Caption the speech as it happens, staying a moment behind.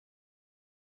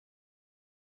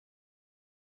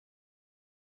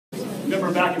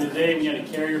Remember back in the day when you had a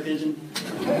carrier pigeon?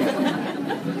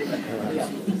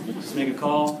 Just make a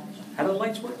call. How do the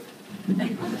lights work?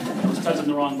 I was touching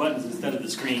the wrong buttons instead of the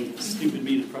screen. Stupid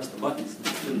me to press the buttons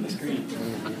instead of the screen.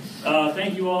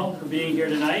 Thank you all for being here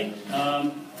tonight.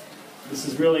 This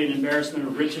is really an embarrassment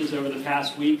of riches over the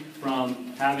past week,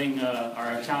 from having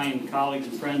our Italian colleagues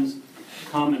and friends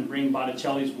come and bring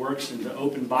Botticelli's works into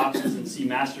open boxes and see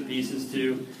masterpieces,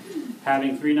 to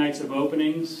having 3 nights of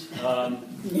openings.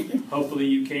 Hopefully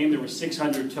you came. There were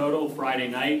 600 total Friday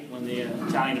night when the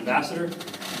Italian ambassador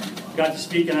got to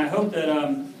speak, and I hope that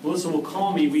Melissa will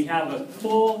call me. We have a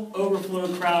full overflow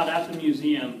crowd at the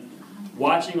museum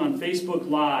watching on Facebook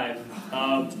Live,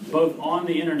 both on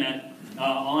the internet,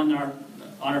 on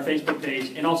our Facebook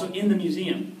page, and also in the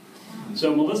museum.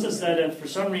 So Melissa said if for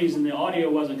some reason the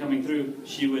audio wasn't coming through,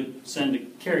 she would send a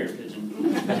carrier pigeon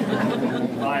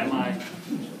via my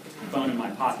phone in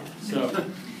my pocket. So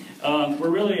we're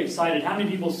really excited. How many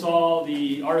people saw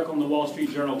the article in the Wall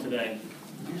Street Journal today?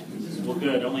 Well,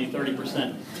 good, only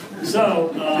 30%.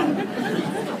 So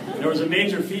there was a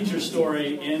major feature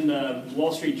story in the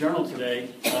Wall Street Journal today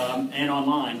and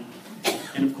online.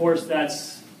 And of course,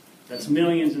 that's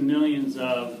millions and millions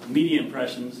of media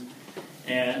impressions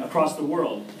across the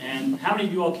world. And how many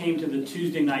of you all came to the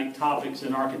Tuesday night topics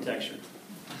in architecture?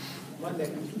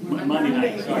 Monday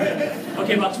night, sorry.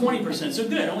 Okay, about 20%. So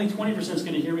good, only 20% is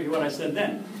going to hear what I said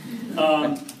then.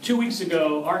 2 weeks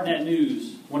ago, ArtNet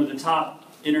News, one of the top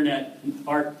internet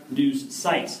art news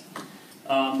sites,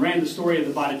 ran the story of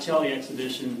the Botticelli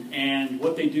exhibition, and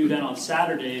what they do then on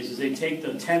Saturdays is they take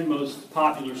the 10 most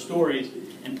popular stories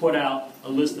and put out a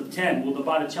list of 10. Well, the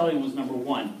Botticelli was number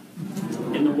 1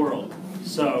 in the world.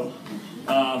 So,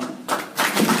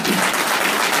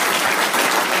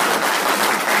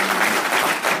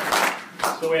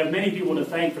 so we have many people to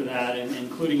thank for that, and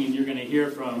including, and you're going to hear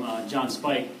from John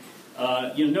Spike.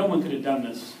 No one could have done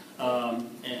this.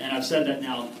 And I've said that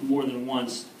now more than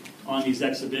once on these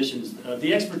exhibitions.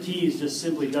 The expertise just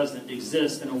simply doesn't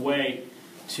exist in a way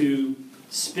to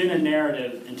spin a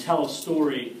narrative and tell a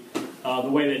story the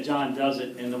way that John does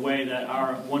it, and the way that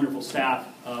our wonderful staff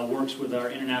works with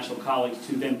our international colleagues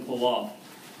to then pull off.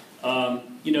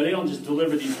 They don't just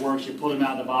deliver these works, you pull them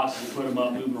out of the boxes, you put them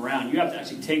up, move them around. You have to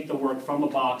actually take the work from a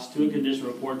box to a condition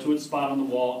report, to its spot on the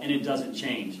wall, and it doesn't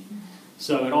change.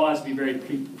 So it all has to be very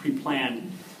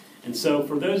pre-planned. And so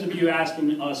for those of you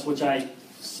asking us, which I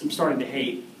am starting to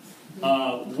hate,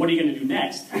 what are you going to do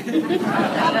next? I'm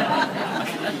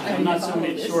not so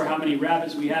sure how many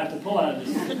rabbits we have to pull out of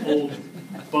this old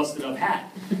busted up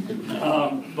hat.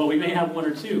 But we may have 1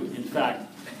 or 2, in fact.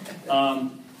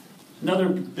 Another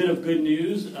bit of good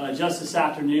news, just this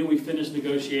afternoon we finished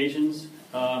negotiations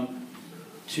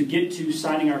to get to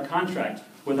signing our contract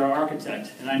with our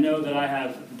architect. And I know that I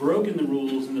have broken the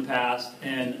rules in the past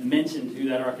and mentioned who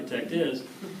that architect is,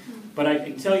 but I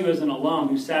can tell you as an alum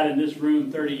who sat in this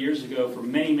room 30 years ago for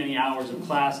many, many hours of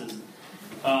classes,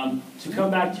 to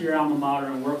come back to your alma mater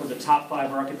and work with a top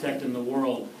 5 architect in the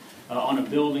world on a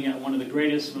building at one of the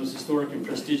greatest, most historic and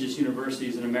prestigious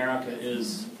universities in America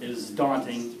is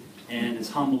daunting, and it's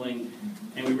humbling,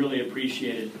 and we really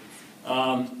appreciate it.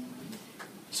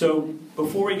 So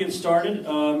before we get started,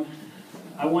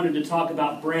 I wanted to talk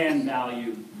about brand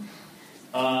value.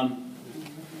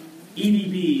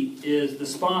 EVB is the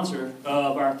sponsor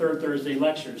of our Third Thursday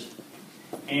lectures.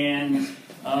 And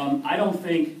I don't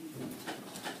think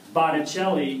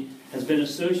Botticelli has been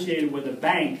associated with a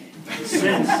bank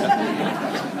since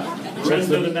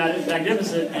Restless, the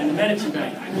Magnificent, and the Medici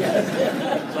Bank.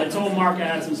 So I told Mark I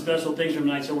had some special things from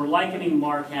tonight. So we're likening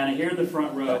Mark Hanna here in the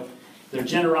front row, their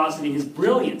generosity, his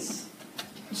brilliance,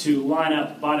 to line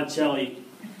up Botticelli,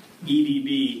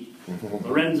 EVB,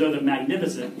 Lorenzo the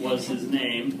Magnificent was his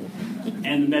name,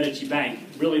 and the Medici Bank,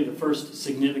 really the first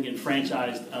significant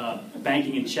franchised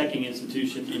banking and checking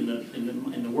institution in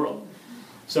the world.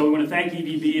 So we want to thank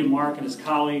EVB and Mark and his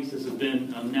colleagues. This has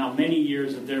been now many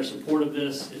years of their support of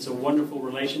this. It's a wonderful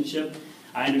relationship.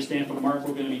 I understand from Mark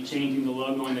we're going to be changing the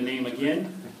logo and the name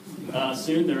again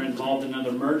soon. They're involved in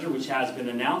another merger which has been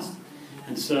announced.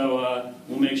 And so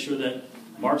we'll make sure that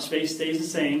Mark's face stays the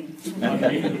same,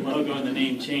 okay, the logo and the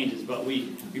name changes, but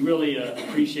we really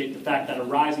appreciate the fact that a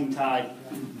rising tide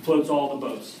floats all the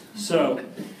boats. So,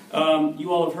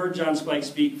 you all have heard John Spike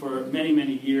speak for many,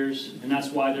 many years, and that's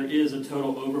why there is a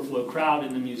total overflow crowd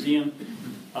in the museum.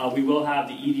 We will have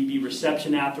the EVB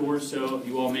reception afterwards, so if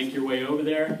you all make your way over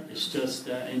there, it's just,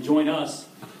 and join us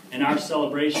in our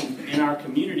celebration in our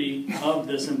community of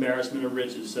this embarrassment of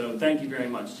riches. So, thank you very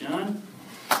much, John.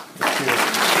 Thank you.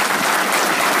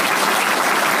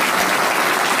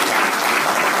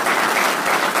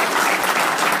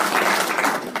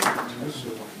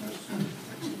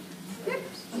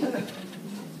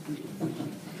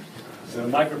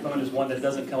 is one that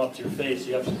doesn't come up to your face, so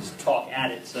you have to just talk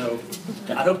at it. So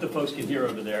I hope the folks can hear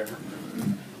over there.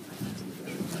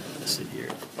 Let's sit here.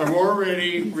 I'm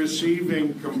already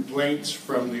receiving complaints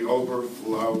from the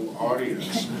overflow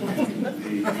audience in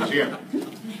the museum.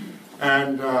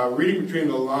 And reading between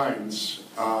the lines,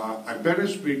 I better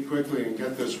speak quickly and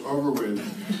get this over with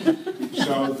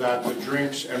so that the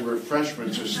drinks and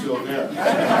refreshments are still there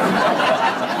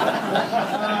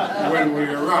when we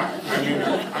arrive. I mean,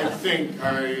 I think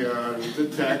I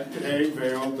detect a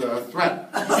veiled threat.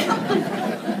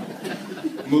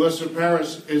 Melissa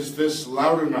Paris, is this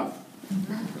loud enough?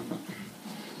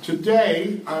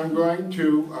 Today, I'm going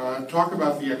to talk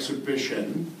about the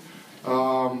exhibition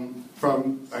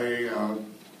from a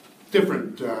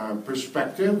different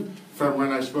perspective from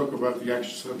when I spoke about the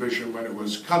exhibition when it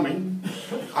was coming.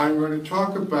 I'm going to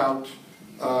talk about,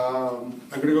 I'm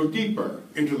going to go deeper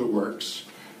into the works,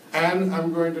 and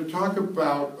I'm going to talk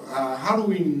about how do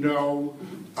we know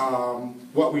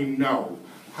what we know?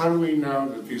 How do we know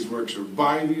that these works are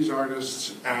by these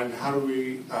artists, and how do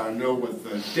we know what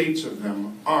the dates of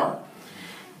them are?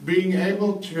 Being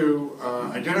able to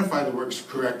identify the works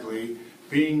correctly,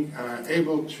 being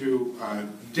able to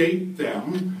date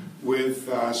them with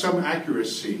some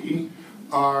accuracy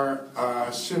are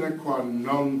sine qua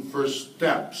non first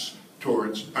steps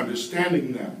towards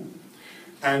understanding them.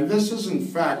 And this is in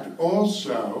fact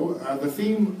also the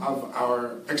theme of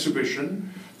our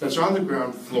exhibition that's on the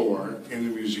ground floor in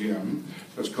the museum.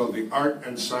 That's called The Art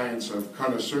and Science of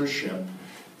Connoisseurship,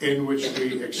 in which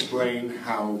we explain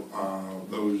how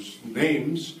those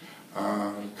names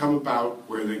come about,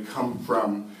 where they come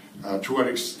from, to what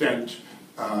extent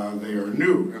they are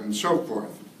new, and so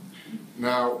forth.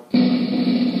 Now,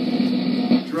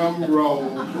 drum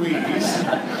roll, please.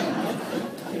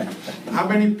 How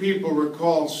many people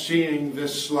recall seeing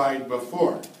this slide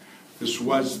before? This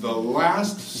was the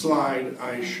last slide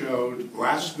I showed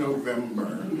last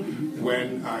November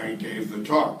when I gave the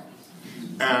talk.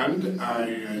 And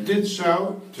I did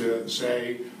so to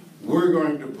say, we're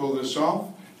going to pull this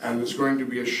off, and there's going to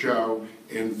be a show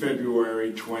in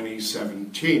February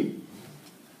 2017.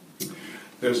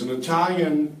 There's an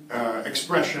Italian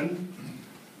expression,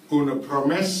 una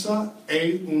promessa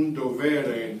è un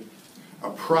dovere, a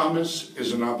promise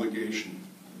is an obligation.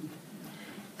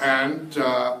 And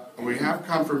we have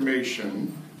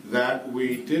confirmation that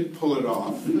we did pull it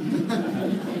off in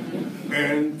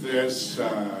this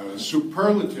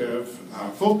superlative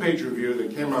full-page review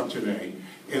that came out today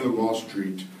in the Wall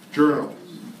Street Journal.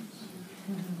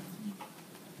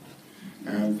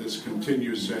 And this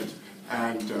continues it,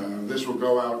 and this will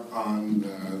go out on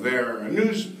their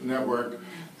news network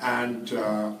and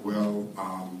will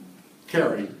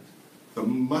carry the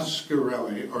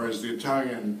Muscarelle, or as the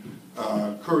Italian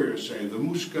couriers say, the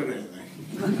Muscarelle,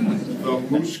 the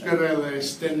Muscarelle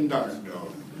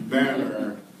Stendardo,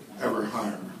 banner ever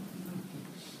higher.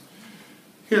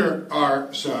 Here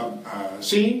are some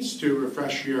scenes to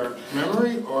refresh your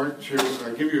memory or to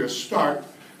give you a start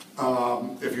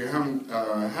if you haven't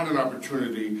had an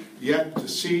opportunity yet to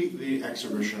see the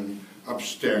exhibition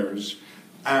upstairs.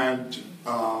 And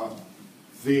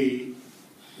the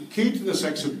key to this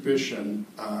exhibition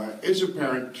is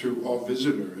apparent to all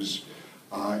visitors.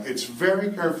 It's very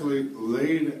carefully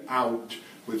laid out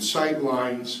with sight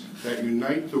lines that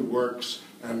unite the works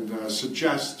and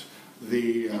suggest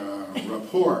the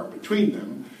rapport between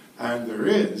them, and there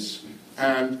is.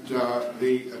 And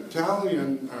the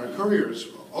Italian couriers,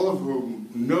 all of whom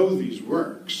know these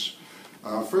works,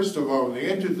 first of all, when they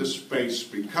entered the space,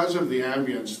 because of the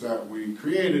ambience that we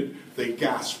created, they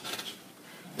gasped.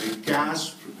 They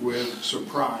gasped with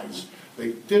surprise.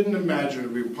 They didn't imagine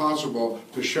it would be possible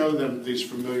to show them these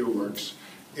familiar works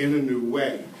in a new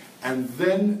way. And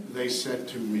then they said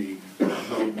to me,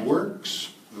 the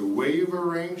works, the way you've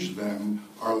arranged them,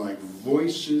 are like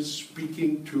voices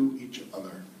speaking to each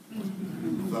other.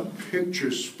 The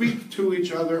pictures speak to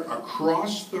each other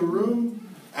across the room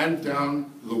and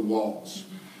down the walls.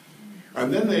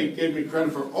 And then they gave me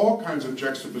credit for all kinds of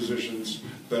juxtapositions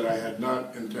that I had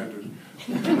not intended.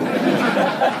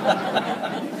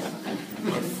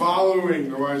 But following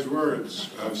the wise words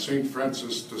of St.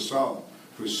 Francis de Sales,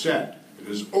 who said, it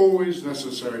is always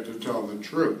necessary to tell the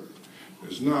truth.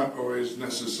 It is not always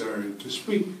necessary to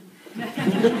speak.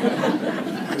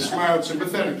 I smiled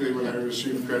sympathetically when I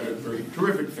received credit for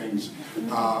terrific things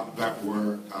that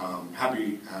were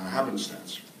happy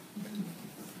happenstance.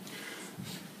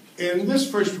 In this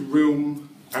first room,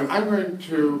 and I'm going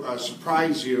to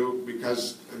surprise you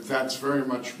because that's very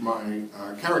much my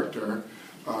character.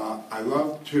 I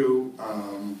love to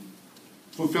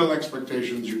fulfill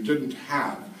expectations you didn't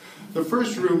have. The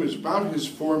first room is about his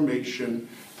formation,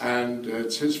 and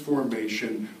it's his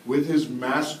formation with his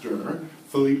master,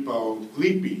 Filippo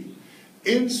Lippi.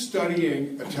 In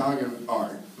studying Italian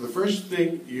art, the first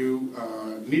thing you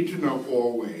need to know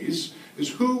always is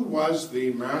who was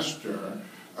the master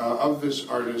of this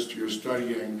artist you're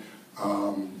studying,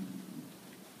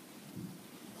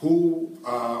 who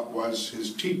was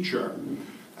his teacher.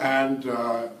 And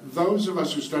those of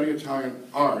us who study Italian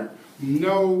art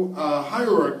know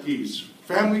hierarchies,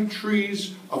 family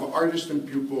trees of artist and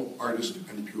pupil, artist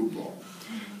and pupil.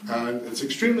 And it's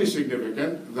extremely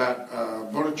significant that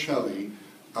Botticelli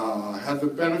had the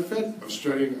benefit of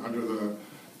studying under the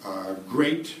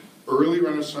great early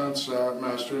Renaissance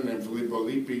master named Filippo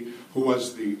Lippi, who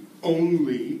was the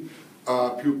only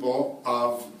pupil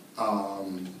of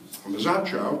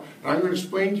Masaccio. And I'm going to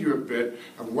explain to you a bit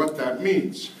of what that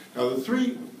means. Now, the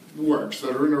three works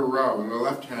that are in a row on the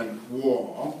left-hand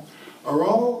wall are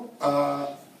all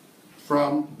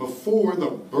from before the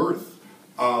birth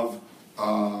of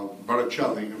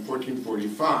Botticelli in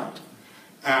 1445.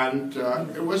 And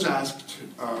it was asked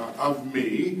of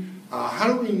me,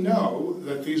 how do we know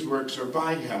that these works are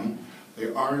by him? They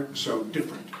aren't so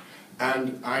different.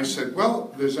 And I said,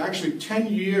 well, there's actually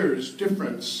 10 years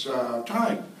difference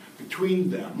time between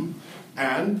them,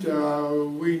 and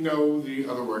we know the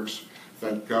other works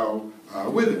that go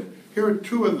with it. Here are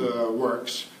two of the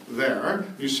works there.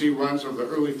 You see one's of the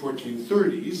early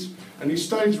 1430s, and he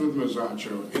studies with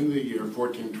Masaccio in the year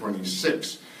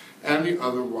 1426. And the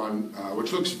other one,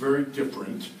 which looks very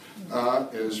different,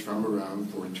 is from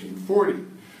around 1440.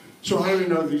 So how do we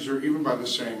know these are even by the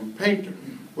same painter?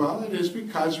 Well, it is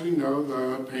because we know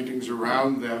the paintings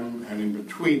around them and in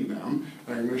between them.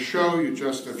 And I'm going to show you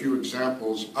just a few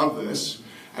examples of this.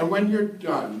 And when you're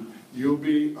done, you'll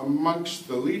be amongst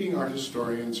the leading art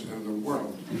historians in the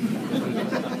world.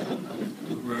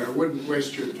 I wouldn't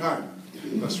waste your time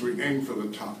unless we aim for the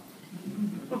top.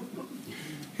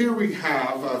 Here we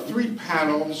have 3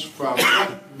 panels from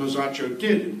what Masaccio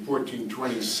did in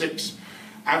 1426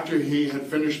 after he had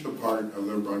finished the part of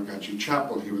the Brancacci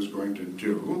Chapel he was going to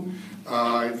do.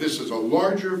 This is a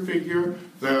larger figure.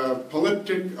 The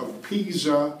Polyptych of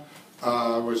Pisa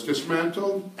was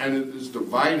dismantled, and it is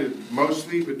divided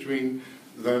mostly between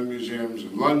the museums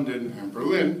in London and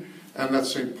Berlin, and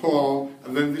that's St. Paul.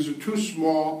 And then these are 2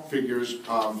 small figures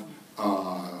of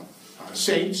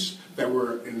saints that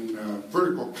were in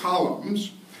vertical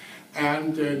columns.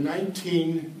 And in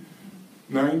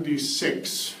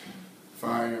 1996, if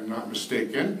I am not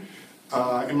mistaken,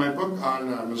 in my book on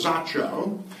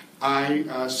Masaccio,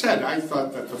 I said I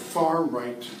thought that the far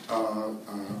right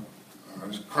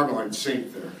Carmelite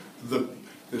saint there,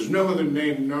 there's no other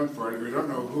name known for it, we don't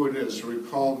know who it is, so we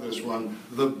call this one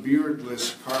the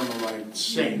beardless Carmelite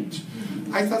saint.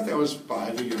 I thought that was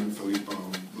by the young Filippo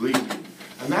Lippi.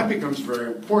 And that becomes very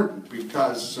important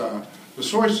because the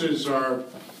sources are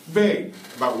vague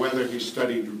about whether he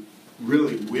studied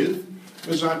really with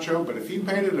Masaccio, but if he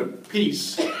painted a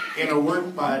piece in a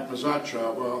work by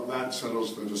Masaccio, well, that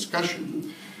settles the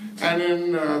discussion. And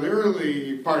in the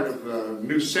early part of the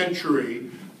new century,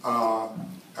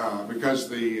 because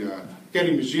the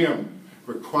Getty Museum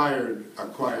acquired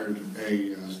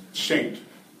a saint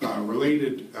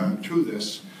related to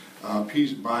this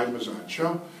piece by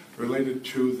Masaccio, related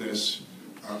to this,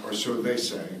 or so they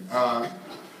say,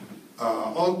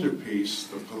 altarpiece,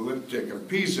 the Polyptych of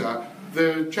Pisa.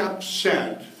 The chap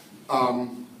said,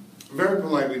 very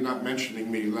politely, not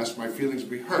mentioning me, lest my feelings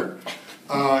be hurt,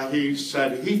 he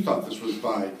said he thought this was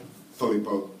by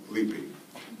Filippo Lippi.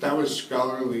 That was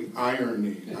scholarly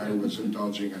irony I was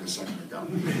indulging in a second ago.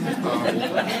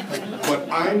 But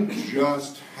I'm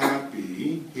just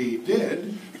happy he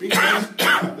did, because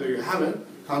there you have it,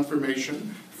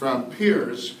 confirmation from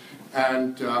peers.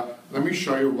 And let me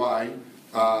show you why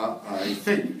I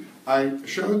think. I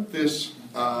showed this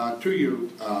to you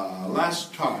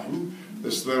last time,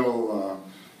 this little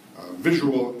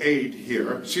visual aid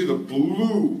here. See, the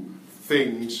blue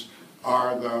things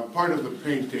are the part of the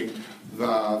painting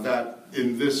that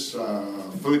in this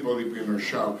Filippo Lippi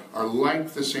show are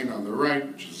like the saint on the right,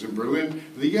 which is in Berlin.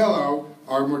 The yellow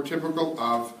are more typical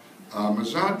of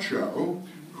Masaccio,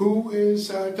 who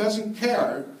doesn't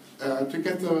care to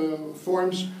get the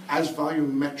forms as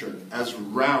volumetric, as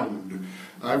round.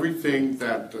 Everything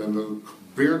that the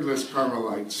beardless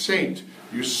Carmelite saint,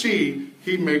 you see,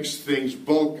 he makes things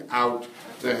bulk out,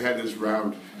 the head is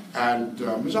round. And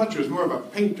Masaccio is more of a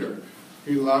painter.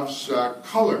 He loves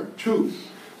color, too,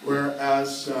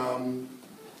 whereas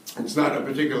it's not a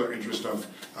particular interest of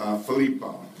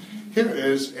Filippo. Here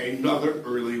is another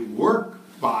early work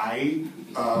by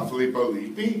Filippo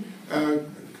Lippi,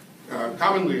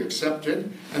 commonly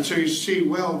accepted. And so you see,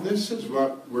 well, this is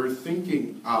what we're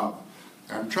thinking of.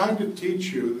 I'm trying to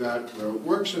teach you that the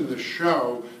works in the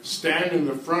show stand in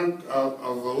the front of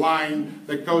the line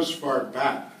that goes far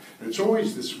back. And it's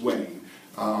always this way.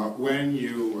 When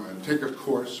you take a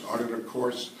course, audit a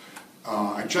course,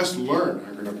 I just learned,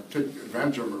 I'm going to take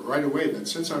advantage of it right away, that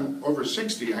since I'm over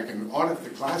 60, I can audit the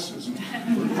classes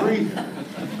for free.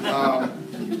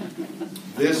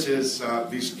 This is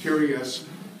these curious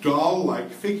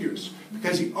doll-like figures,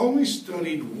 because he only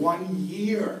studied 1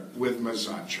 year with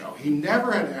Masaccio. He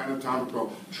never had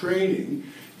anatomical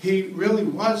training. He really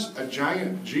was a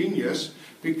giant genius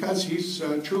because he's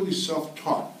truly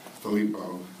self-taught,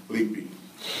 Filippo Lippi.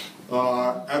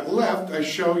 At left, I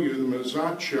show you the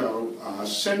Masaccio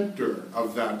center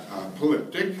of that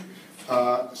polyptych,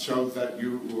 so that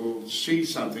you will see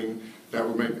something that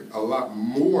will make a lot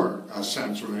more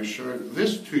sense when I show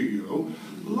this to you.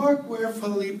 Look where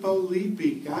Filippo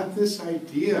Lippi got this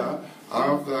idea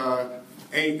of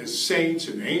the saints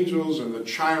and angels and the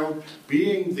child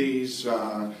being these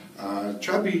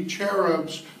chubby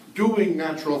cherubs doing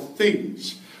natural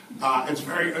things. It's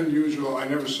very unusual. I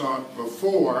never saw it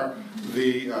before.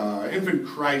 The infant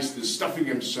Christ is stuffing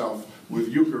himself with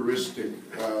Eucharistic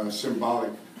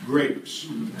symbolic grapes.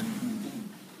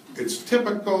 It's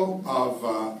typical of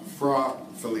Fra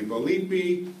Filippo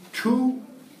Lippi to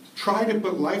try to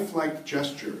put lifelike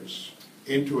gestures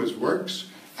into his works,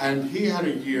 and he had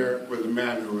a year with a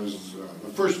man who was the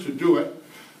first to do it,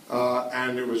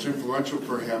 and it was influential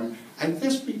for him, and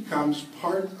this becomes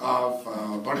part of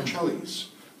Botticelli's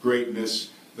greatness.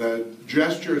 The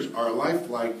gestures are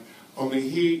lifelike, only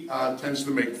he tends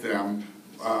to make them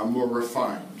more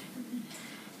refined.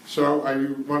 So I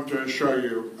want to show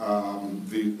you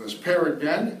this pair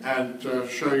again, and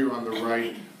show you on the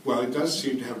right, well, it does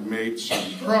seem to have made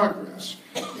some progress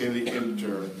in the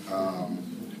inter.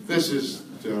 This is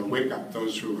to wake up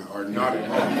those who are not at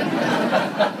home.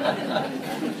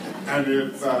 And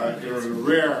if you're a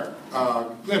rare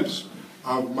glimpse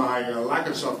of my lack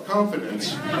of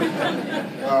self-confidence,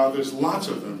 there's lots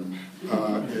of them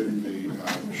in the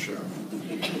show.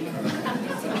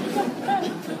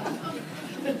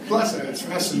 Plus, it's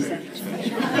fascinating.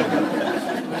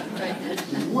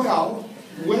 Well,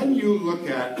 when you look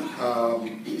at,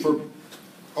 for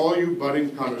all you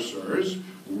budding connoisseurs,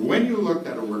 when you look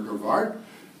at a work of art,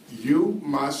 you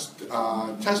must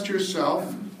test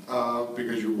yourself,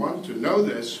 because you want to know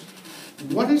this.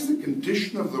 What is the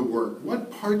condition of the work?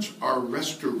 What parts are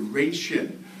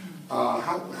restoration?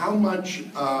 How much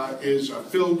is a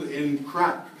filled-in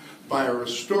crack by a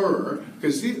restorer?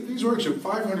 Because these works are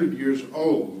 500 years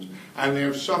old, and they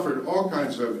have suffered all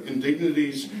kinds of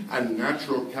indignities and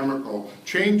natural chemical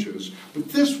changes. But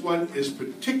this one is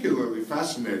particularly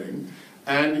fascinating,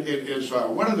 and it is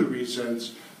one of the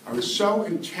reasons I was so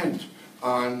intent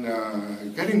on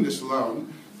getting this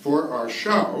loan for our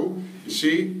show. You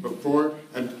see, before,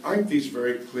 and aren't these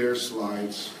very clear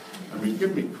slides? I mean,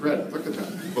 give me credit, look at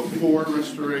that. Before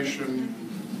restoration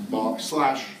 /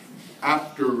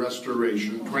 after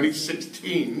restoration,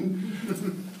 2016.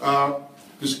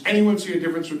 Does anyone see a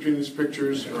difference between these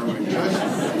pictures, or am I just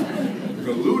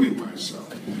deluding myself?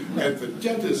 At the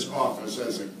dentist's office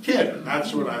as a kid,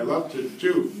 that's what I loved to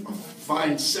do,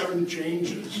 find 7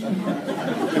 changes in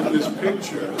this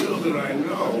picture. Little did I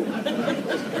know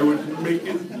it would make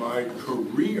it my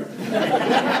career.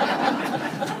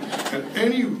 At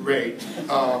any rate,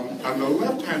 on the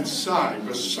left-hand side,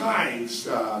 besides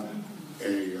a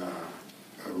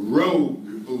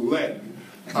rogue leg,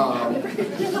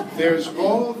 there's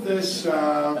all this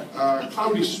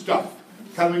cloudy stuff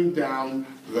coming down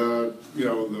the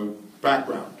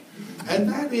background, and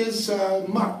that is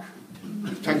muck,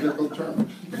 technical term.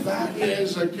 That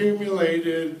is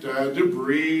accumulated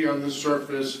debris on the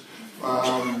surface,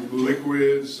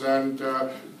 liquids, and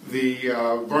the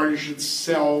varnish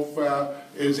itself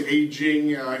is aging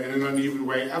in an uneven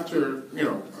way after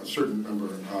a certain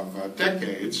number of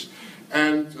decades,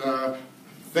 and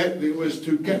that it was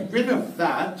to get rid of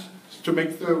that, to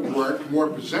make the work more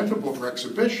presentable for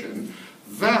exhibition,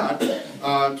 that,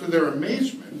 to their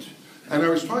amazement, and I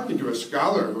was talking to a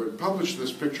scholar who had published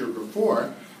this picture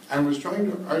before, and was trying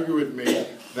to argue with me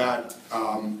that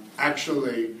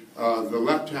actually the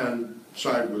left-hand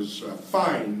side was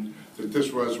fine, that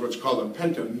this was what's called a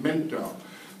pentimento,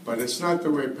 but it's not the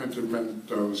way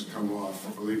pentimentos come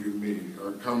off, believe you me,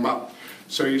 or come up.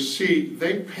 So you see,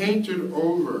 they painted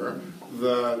over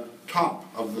the top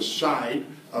of the side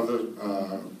of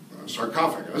the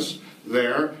sarcophagus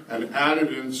there, and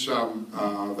added in some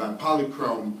that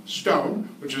polychrome stone,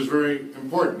 which is very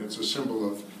important. It's a symbol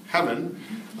of heaven,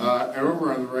 and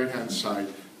over on the right-hand side,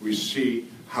 we see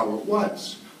how it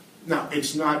was. Now,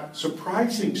 it's not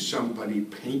surprising somebody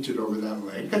painted over that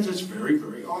leg, because it's very,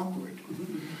 very awkward.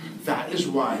 That is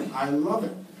why I love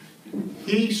it.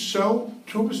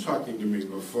 Tom was talking to me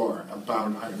before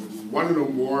about, I want to know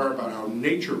more about how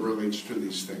nature relates to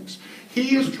these things.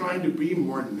 He is trying to be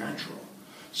more natural.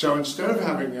 So instead of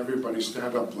having everybody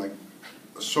stand up like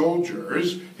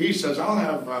soldiers, he says, I'll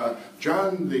have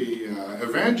John the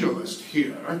evangelist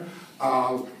here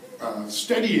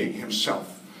steadying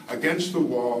himself against the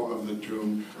wall of the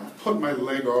tomb, put my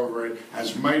leg over it,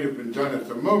 as might have been done at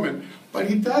the moment, but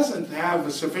he doesn't have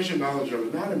a sufficient knowledge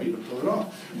of anatomy to pull it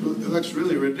off. It looks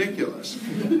really ridiculous.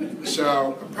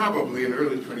 So probably an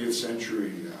early 20th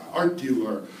century art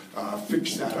dealer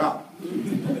fixed that up.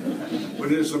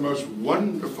 But it is the most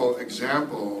wonderful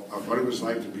example of what it was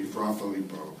like to be Fra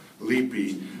Filippo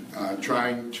Lippi,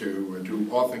 trying to do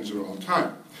all things at all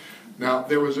time. Now,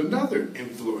 there was another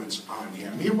influence on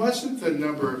him. He wasn't the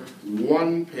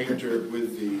 #1 painter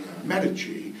with the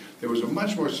Medici. There was a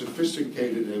much more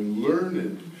sophisticated and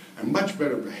learned and much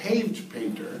better behaved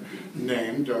painter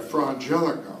named Fra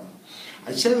Angelico.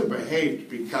 I say the behaved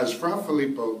because Fra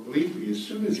Filippo Lippi, as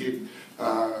soon as he'd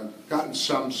gotten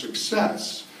some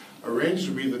success, arranged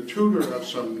to be the tutor of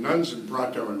some nuns in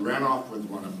Prato and ran off with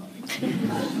one of them.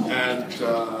 And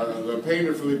the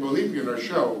painter Filippo Lippi in our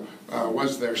show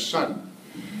was their son.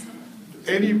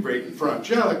 At any rate, Fra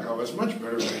Angelico was much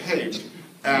better behaved,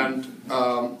 and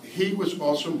he was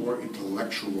also more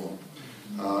intellectual.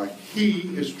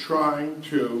 He is trying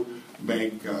to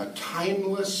make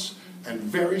timeless and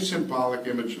very symbolic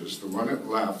images, the one at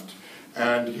left,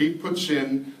 and he puts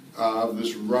in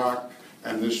this rock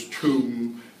and this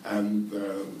tomb, and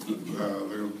the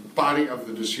body of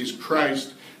the deceased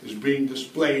Christ is being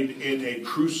displayed in a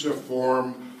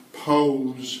cruciform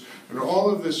pose, and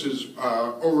all of this is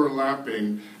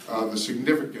overlapping the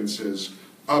significances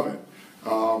of it.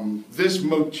 This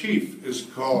motif is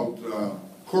called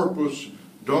Corpus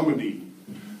Domini.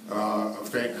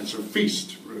 It's a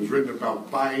feast. It was written about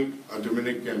by a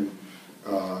Dominican,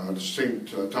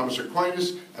 St. Thomas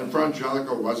Aquinas, and Fra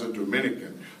Angelico was a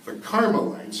Dominican. The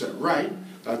Carmelites at right,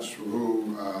 that's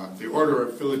who the order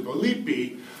of Filippo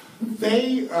Lippi,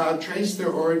 they trace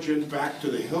their origin back to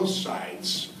the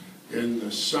hillsides in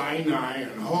the Sinai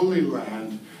and Holy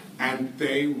Land, and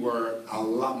they were a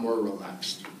lot more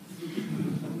relaxed.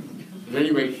 At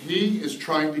any rate, he is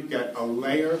trying to get a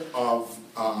layer of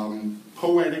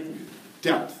poetic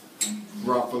depth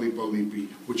for Filippo Lippi,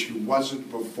 which he wasn't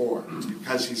before,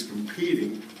 because he's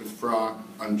competing with Fra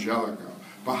Angelico.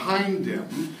 Behind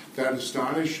him, that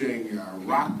astonishing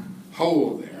rock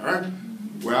hole there,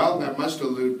 well, that must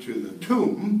allude to the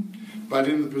tomb, but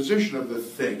in the position of the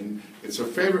thing, it's a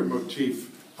favorite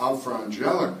motif of Fra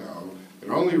Angelico. It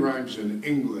only rhymes in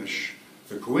English,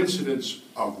 the coincidence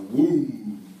of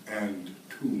womb and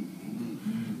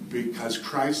tomb, because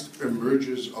Christ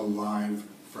emerges alive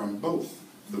from both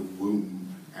the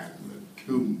womb and the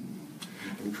tomb.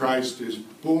 And Christ is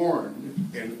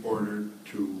born in order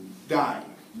to die.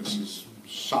 This is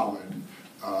solid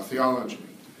theology.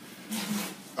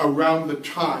 Around the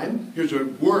time, here's a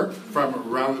work from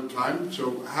around the time.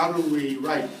 So how do we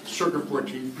write circa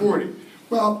 1440?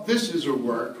 Well, this is a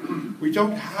work. We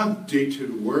don't have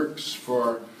dated works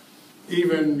for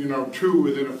even, two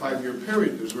within a 5-year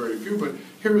period. There's very few, but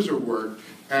here is a work,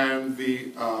 and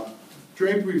the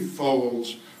drapery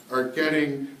folds are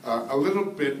getting a little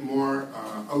bit more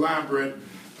elaborate,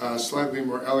 slightly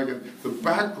more elegant. The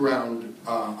background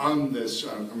on this,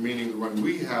 meaning the one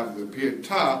we have, the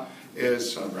Pietà,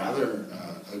 is rather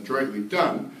adroitly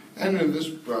done. And in this,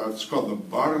 it's called the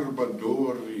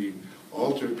Barbadori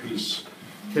altarpiece.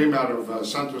 Came out of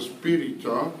Santo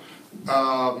Spirito.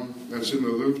 It's in the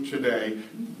Louvre today.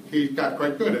 He got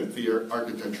quite good at the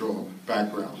architectural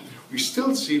background. We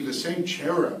still see the same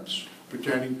cherubs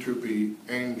pretending to be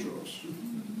angels.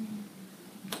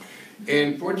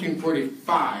 In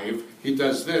 1445, he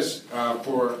does this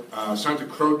for Santa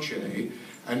Croce.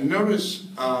 And notice,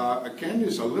 again,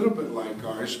 it's a little bit like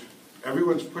ours.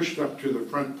 Everyone's pushed up to the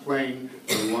front plane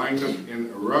and lined up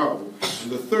in a row.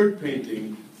 And the third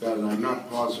painting that I'm not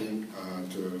pausing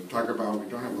to talk about, we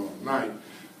don't have all night,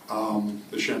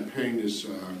 the champagne is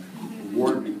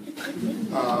warming.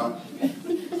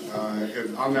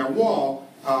 On that wall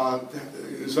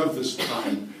is of this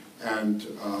time, and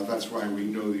that's why we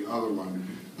know the other one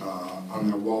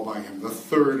on that wall by him. The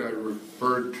third I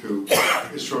referred to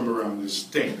is from around this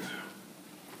date.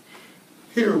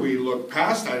 Here we look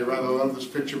past. I rather love this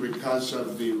picture because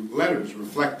of the letters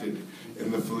reflected in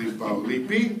the Filippo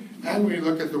Lippi. And we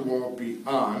look at the wall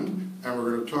beyond, and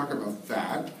we're going to talk about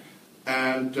that.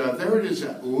 And there it is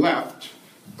at left,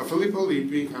 a Filippo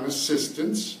Lippi on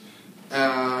assistance.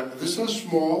 This is a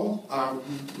small,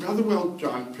 rather well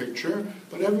done picture,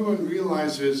 but everyone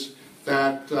realizes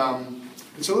that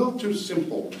it's a little too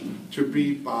simple to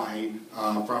be by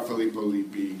Fra Filippo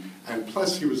Lippi. And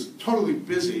plus, he was totally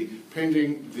busy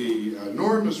painting the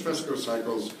enormous fresco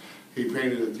cycles he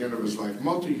painted at the end of his life,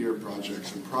 multi-year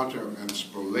projects in Prato and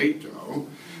Spoleto.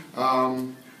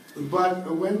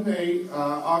 But when they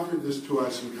offered this to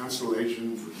us in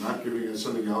consolation for not giving us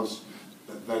something else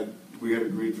that we had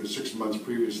agreed for 6 months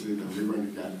previously that we were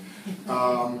going to get,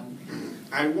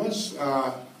 I was,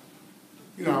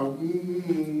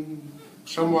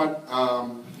 somewhat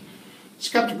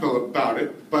skeptical about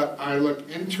it, but I looked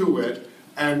into it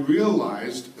and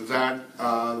realized that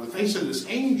the face of this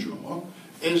angel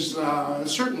is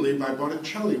certainly by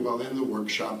Botticelli while in the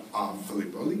workshop of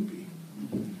Filippo Lippi.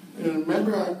 And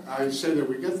remember, I said that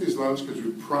we get these loans because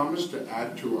we promise to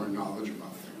add to our knowledge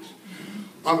about things.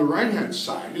 On the right-hand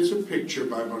side is a picture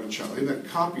by Botticelli that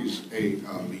copies a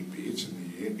Lippi. It's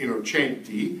in the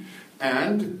Innocenti,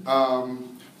 and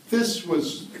this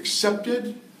was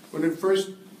accepted when it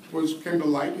first came to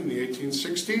light in the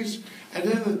 1860s, and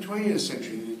then in the 20th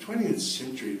century. In the 20th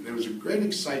century, there was a great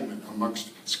excitement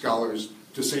amongst scholars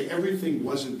to say everything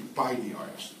wasn't by the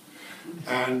artist.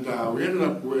 And we ended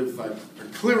up with a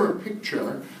clearer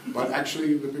picture, but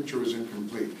actually the picture was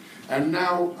incomplete. And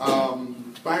now,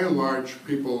 by and large,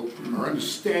 people are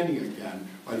understanding again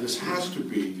why this has to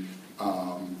be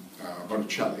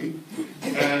Botticelli.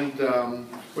 And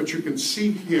what you can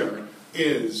see here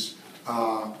is,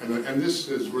 and this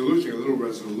is, we're losing a little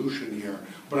resolution here,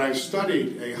 but I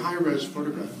studied a high-res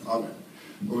photograph of it,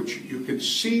 which you can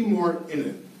see more in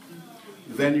it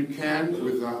than you can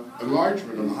with an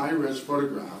enlargement of a high-res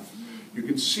photograph. You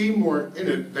can see more in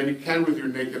it than you can with your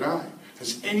naked eye.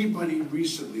 Has anybody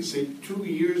recently, say 2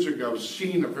 years ago,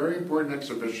 seen a very important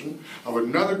exhibition of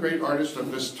another great artist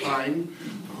of this time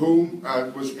who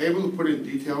was able to put in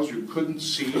details you couldn't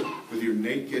see with your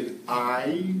naked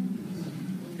eye?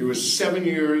 He was 7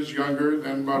 years younger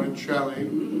than Botticelli.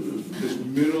 His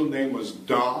middle name was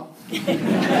Da. I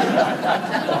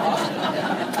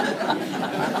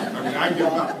mean, I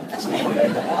give up.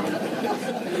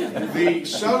 The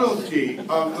subtlety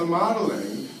of the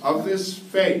modeling of this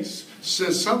face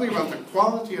says something about the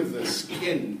quality of the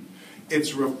skin.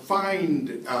 It's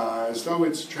refined as though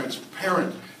it's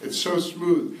transparent. It's so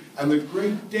smooth. And the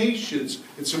gradations,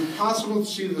 it's impossible to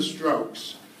see the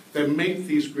strokes that make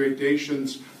these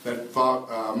gradations that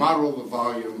model the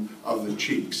volume of the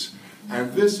cheeks.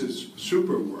 And this is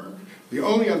super work. The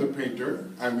only other painter,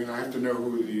 I mean, I have to know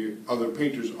who the other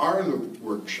painters are in the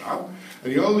workshop,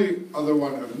 and the only other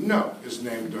one of note is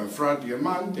named Fra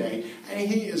Diamante, and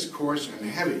he is coarse and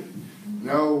heavy.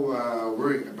 No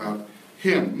worry about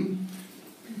him.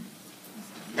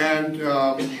 And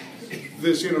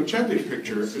this Innocenti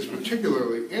picture is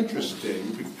particularly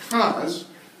interesting because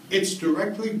it's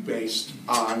directly based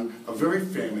on a very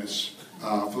famous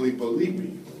Filippo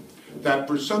Lippi that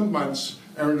for some months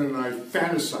Erin and I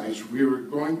fantasized we were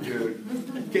going to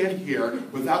get here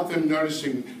without them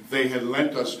noticing they had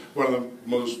lent us one of the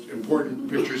most important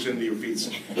pictures in the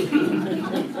Uffizi.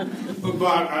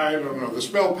 But I don't know, the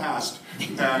spell passed,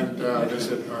 and they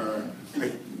said,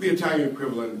 the Italian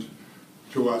equivalent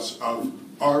to us of,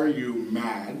 "Are you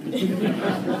mad?"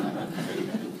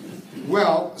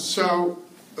 Well, so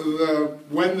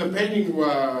when the painting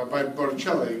by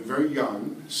Botticelli, very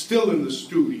young, still in the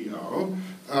studio,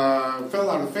 fell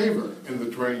out of favor in the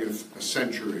 20th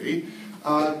century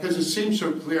because it seemed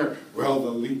so clear, well,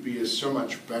 the Lippi is so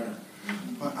much better.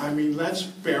 But I mean, let's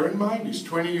bear in mind, he's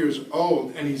 20 years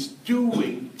old and he's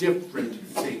doing different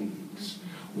things.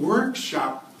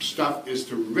 Workshop stuff is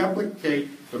to replicate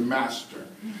the master.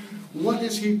 What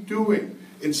is he doing?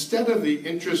 Instead of the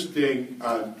interesting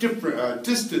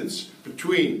distance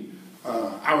between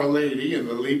Our Lady and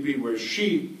the Lippi where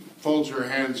she folds her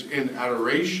hands in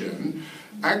adoration,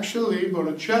 actually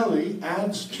Botticelli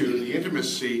adds to the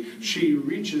intimacy she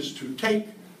reaches to take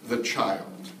the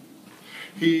child.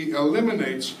 He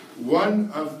eliminates one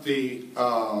of the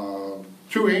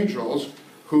two angels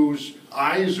whose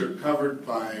eyes are covered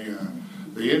by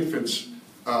the infant's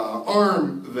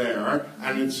arm there,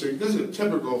 and this is a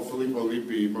typical Filippo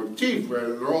Lippi motif where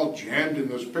they're all jammed in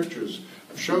those pictures.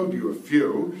 I've showed you a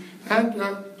few, and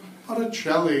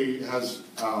Botticelli has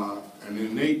an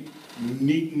innate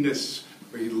neatness.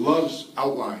 He loves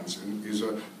outlines, and he's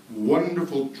a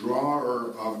wonderful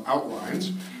drawer of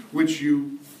outlines, which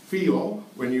you feel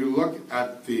when you look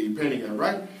at the painting on the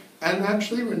right, and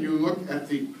actually when you look at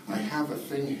the, I have a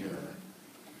thing here.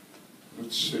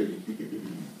 Let's see.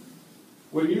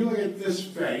 When you look at this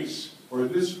face, or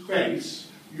this face,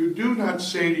 you do not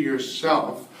say to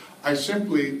yourself, I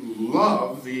simply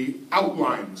love the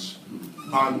outlines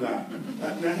on that.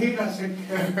 Now, he doesn't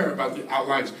care about the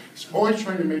outlines. He's always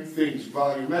trying to make things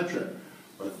volumetric.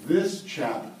 But this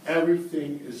chap,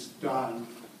 everything is done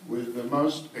with the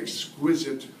most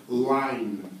exquisite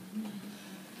line.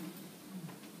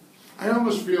 I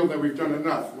almost feel that we've done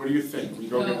enough. What do you think? We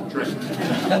go get a drink.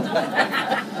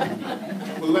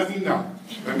 Well, let me know.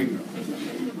 Let me know.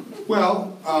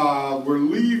 Well, we're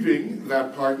leaving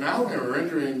that part now, and we're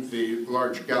entering the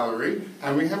large gallery,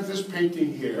 and we have this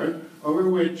painting here, over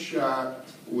which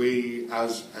we,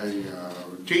 as a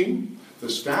team, the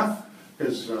staff,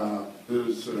 because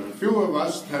there's a few of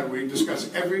us that we discuss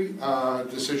every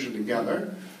decision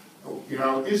together. You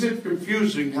know, is it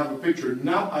confusing to have a picture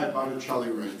not by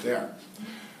Botticelli right there?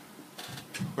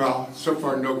 Well, so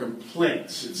far no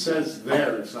complaints. It says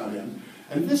there it's not in.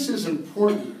 And this is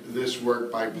important, this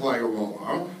work by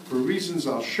Playuolo, for reasons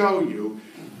I'll show you.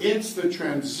 It's the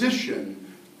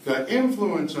transition, the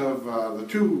influence of the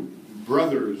two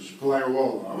brothers,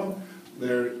 Playuolo.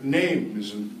 Their name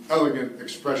is an elegant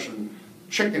expression,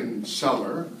 chicken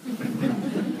seller.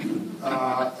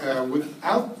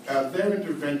 Without their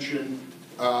intervention,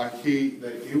 he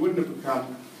wouldn't have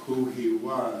become who he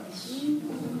was.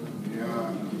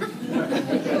 Yeah.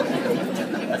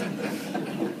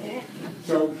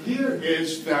 So here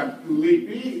is that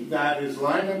Lippi that is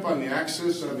lined up on the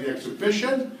axis of the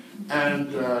exhibition,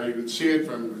 and you can see it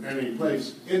from any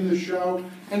place in the show.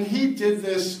 And he did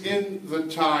this in the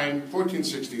time,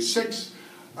 1466,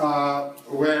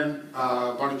 when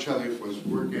Botticelli was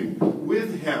working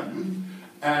with him.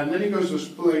 And then he goes to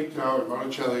Spoleto, and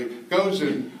Botticelli goes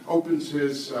and opens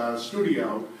his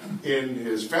studio in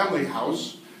his family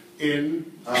house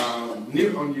in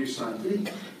near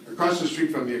Ognissanti, across the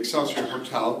street from the Excelsior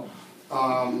Hotel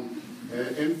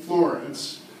in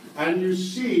Florence. And you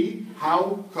see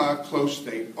how close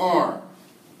they are.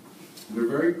 They're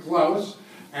very close,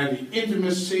 and the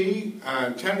intimacy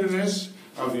and tenderness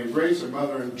of the embrace of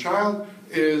mother and child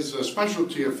is a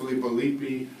specialty of Filippo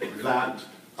Lippi that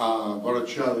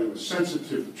Botticelli was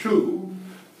sensitive to.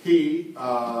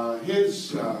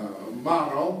 His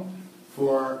motto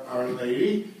for Our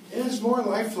Lady is more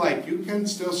lifelike. You can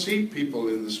still see people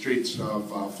in the streets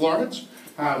of Florence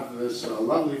have this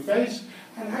lovely face,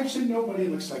 and actually nobody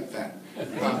looks like that.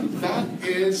 That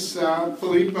is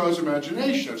Filippo's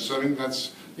imagination of something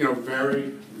that's, you know,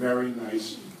 very, very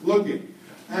nice looking.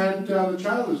 And the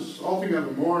child is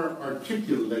altogether more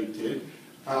articulated.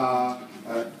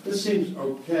 This seems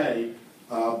okay,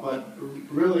 but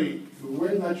really, the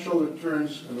way that shoulder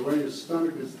turns and the way his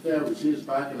stomach is there, we see his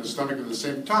back and his stomach at the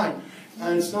same time,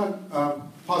 and it's not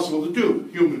possible to do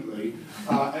humanly.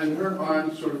 And her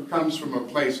arm sort of comes from a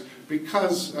place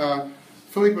because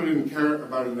Filippo didn't care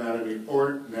about anatomy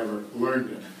or never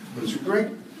learned it. But it's a great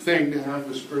thing to have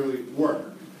this early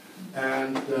work.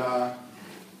 And,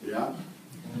 yeah.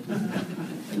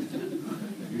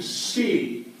 You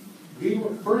see, he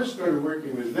first started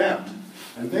working with them,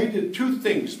 and they did two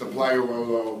things, the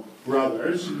Playuolo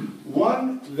brothers.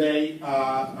 One, they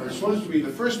are supposed to be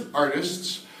the first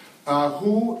artists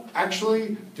who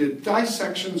actually did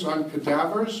dissections on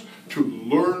cadavers to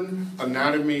learn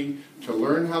anatomy, to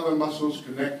learn how the muscles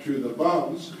connect to the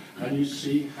bones, and you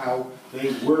see how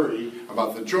they worry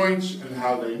about the joints and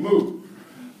how they move.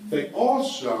 They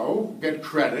also get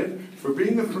credit for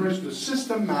being the first to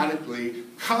systematically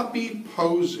copy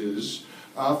poses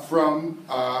from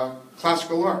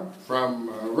classical art, from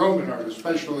Roman art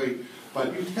especially,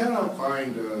 but you cannot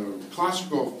find a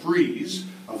classical frieze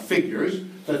of figures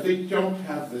that they don't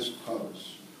have this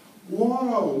pose.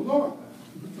 Whoa, look!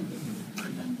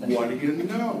 What do you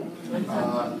know?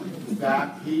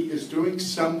 That he is doing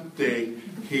something.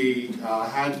 He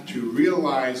had to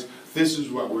realize this is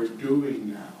what we're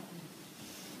doing now.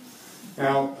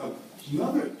 Now,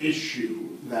 another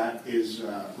issue that is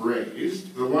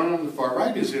raised, the one on the far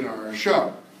right is in our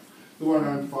show. The one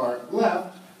on the far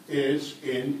left is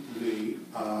in the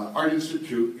Art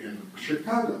Institute in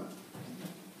Chicago.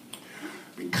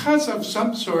 Because of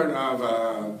some sort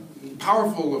of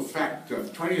powerful effect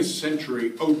of 20th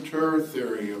century auteur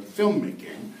theory of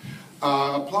filmmaking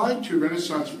applied to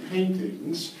Renaissance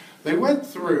paintings, they went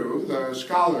through, the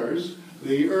scholars,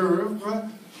 the oeuvre,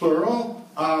 plural,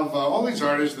 of all these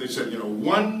artists. They said, you know,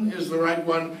 one is the right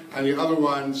one, and the other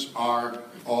ones are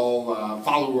all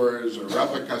followers or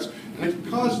replicas, and it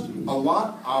caused a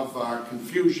lot of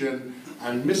confusion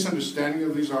and misunderstanding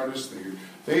of these artists.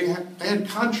 They had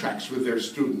contracts with their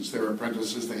students, their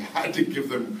apprentices. They had to give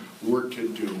them work to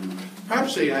do.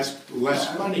 Perhaps they asked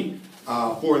less money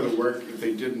for the work if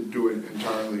they didn't do it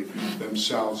entirely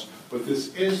themselves. But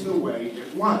this is the way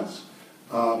it was.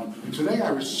 Today I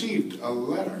received a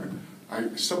letter. I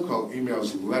still call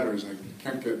emails letters. I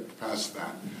can't get past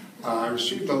that. I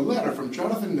received a letter from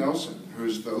Jonathan Nelson,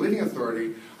 who's the leading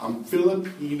authority on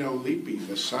Filipino Lippi,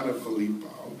 the son of Filippo.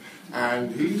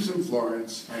 And he's in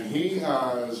Florence, and he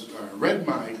has read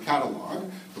my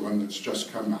catalog, the one that's just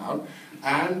come out,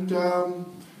 and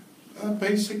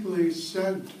basically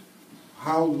said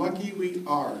how lucky we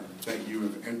are that you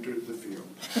have entered the field.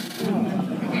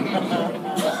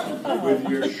 With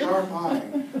your sharp eye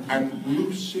and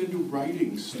lucid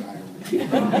writing style. It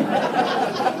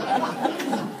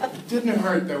didn't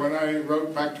hurt that when I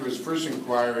wrote back to his first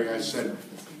inquiry, I said,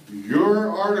 your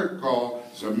article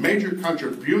is a major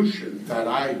contribution that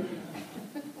I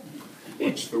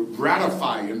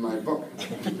ratify in my book.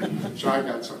 So I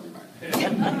got something back.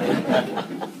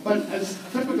 But as a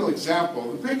typical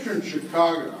example, the picture in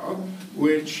Chicago,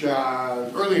 which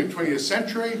early in the 20th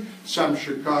century, some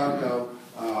Chicago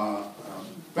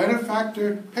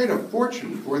benefactor paid a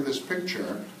fortune for this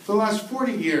picture. For the last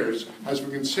 40 years has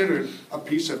been considered a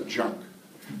piece of junk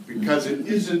because it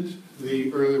isn't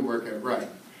the early work at Wright.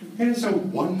 It is a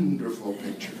wonderful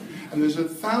picture. And there's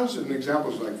 1,000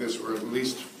 examples like this, or at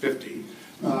least 50,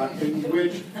 in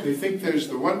which they think there's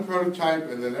the one prototype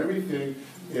and then everything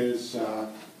is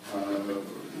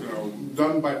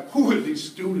done by, who are these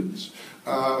students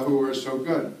who are so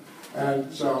good?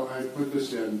 And so I put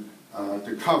this in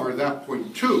to cover that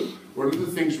point too. One of the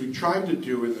things we tried to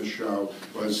do in the show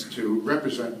was to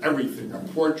represent everything, a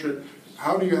portrait.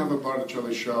 How do you have a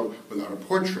Botticelli show without a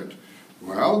portrait?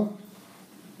 Well,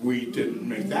 we didn't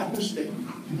make that mistake.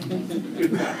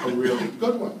 A really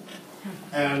good one.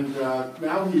 And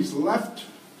now he's left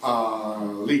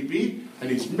Lippi,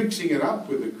 and he's mixing it up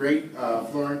with the great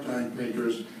Florentine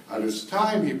painters at his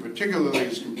time. He particularly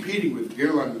is competing with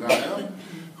Ghirlandaio,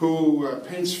 who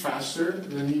paints faster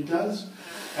than he does.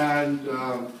 And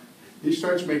he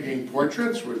starts making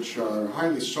portraits, which are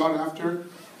highly sought after,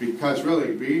 because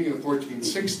really, being in the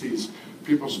 1460s,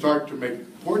 people start to make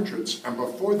portraits, and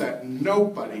before that,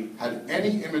 nobody had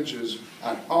any images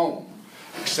at home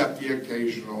except the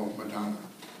occasional Madonna.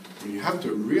 I mean, you have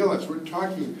to realize we're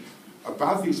talking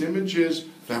about these images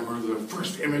that were the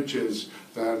first images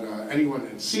that anyone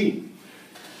had seen.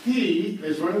 He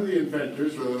is one of the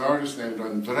inventors with an artist named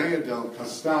Andrea del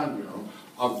Castagno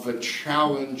of the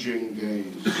challenging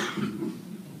gaze.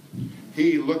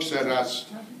 He looks at us,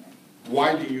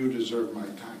 why do you deserve my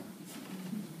time?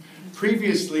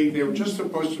 Previously, they were just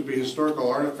supposed to be historical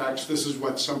artifacts. This is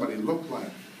what somebody looked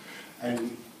like.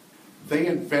 And they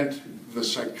invent the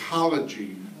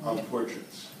psychology of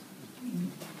portraits.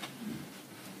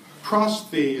 Across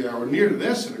the, or near to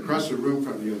this, and across the room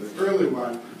from the early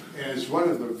one, is one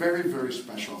of the very, very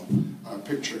special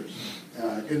pictures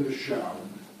in the show.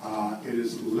 It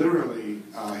is literally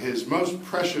his most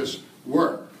precious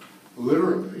work,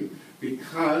 literally,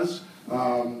 because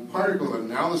particle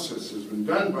analysis has been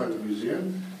done by the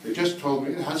museum. They just told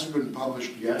me it hasn't been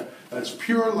published yet. That's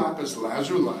pure lapis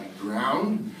lazuli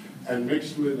ground and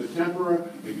mixed with the tempera.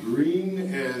 The green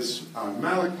is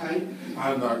malachite,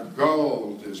 and the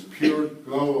gold is pure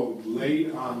gold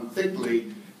laid on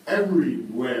thickly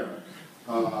everywhere.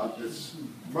 This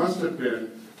must have been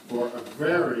for a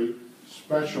very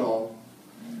special,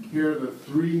 here are the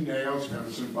three nails kind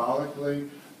of symbolically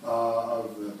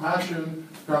of the Passion,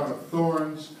 crown of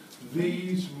thorns,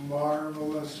 these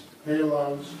marvelous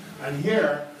halos. And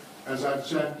here, as I've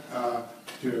said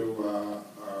to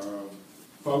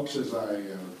folks as I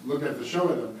look at the show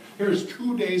with them, here's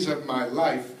 2 days of my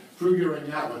life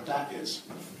figuring out what that is.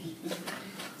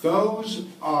 Those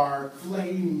are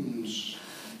flames.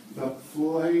 The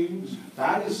flames,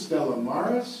 that is Stella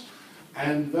Maris,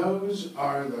 and those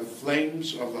are the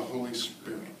flames of the Holy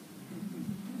Spirit.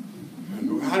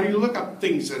 And how do you look up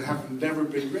things that have never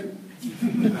been written?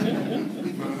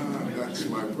 That's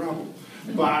my problem.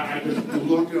 But I just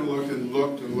looked and looked and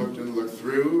looked and looked and looked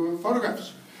through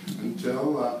photographs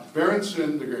until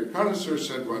Berenson, the great connoisseur,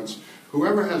 said once,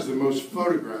 whoever has the most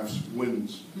photographs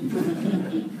wins.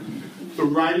 The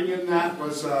writing in that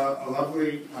was a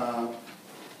lovely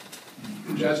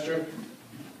gesture.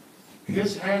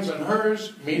 His hands on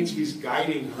hers means he's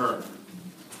guiding her.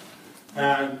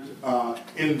 And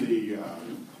in the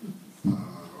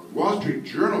Wall Street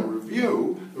Journal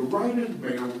review, the writer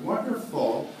made a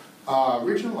wonderful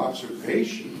original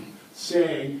observation,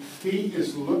 saying he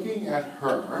is looking at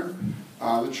her,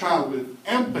 the child, with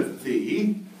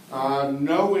empathy,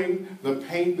 knowing the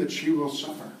pain that she will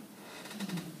suffer.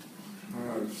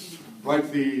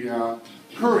 Like the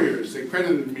couriers, they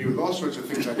credited me with all sorts of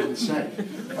things I didn't say.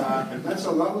 And that's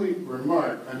a lovely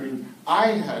remark. I mean, I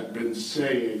had been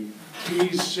saying,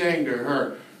 he's saying to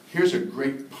her, here's a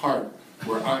great part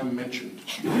where I'm mentioned.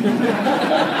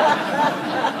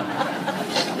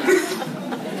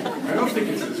 I don't think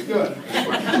it's as good as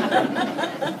what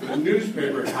the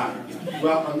newspaper had.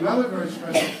 Well, another very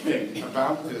special thing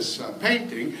about this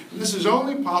painting, and this is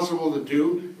only possible to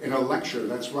do in a lecture.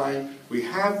 That's why we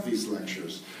have these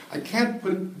lectures. I can't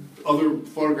put other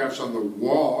photographs on the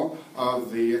wall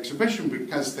of the exhibition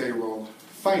because they will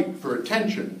fight for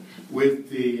attention with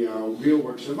the real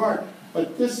works of art.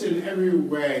 But this in every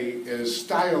way is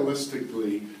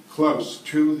stylistically close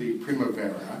to the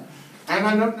Primavera. And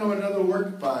I don't know another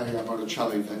work by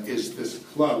Botticelli that is this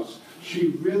close. She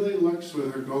really looks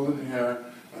with her golden hair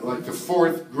like the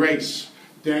fourth Grace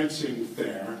dancing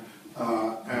there.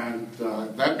 And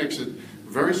that makes it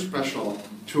very special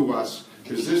to us,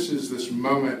 because this is this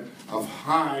moment of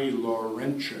high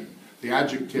Laurentian. The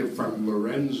adjective from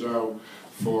Lorenzo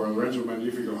for Lorenzo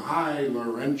Magnifico, high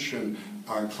Laurentian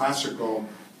classical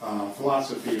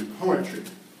philosophy and poetry.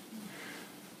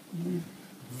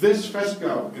 This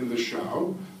fresco in the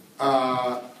show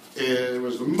it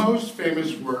was the most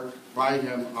famous work by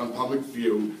him on public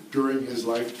view during his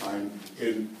lifetime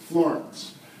in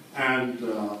Florence. And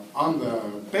on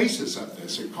the basis of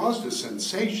this, it caused a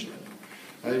sensation.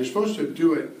 He was supposed to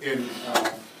do it in,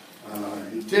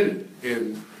 he did it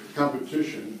in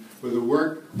competition with a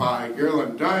work by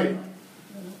Ghirlandaio.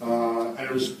 And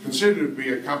it was considered to be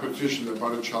a competition that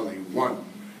Botticelli won.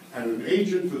 And an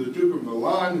agent for the Duke of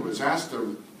Milan was asked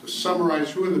to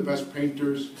summarize who are the best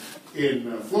painters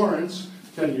in Florence.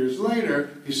 10 years later,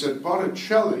 he said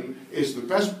Botticelli is the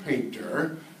best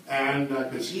painter, and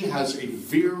because he has a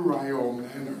virile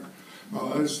manner. Well,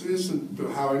 this isn't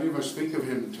how any of us think of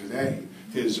him today,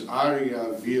 his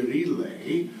aria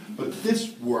virile, but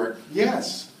this work,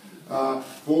 yes,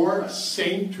 for a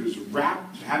saint who's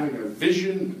rapt, having a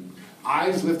vision,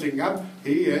 eyes lifting up,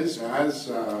 he is as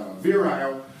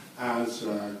virile as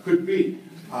could be.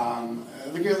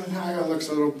 The Ghirlandaio looks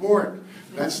a little bored.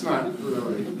 That's not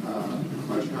really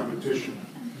much competition.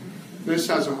 This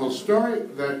has a whole story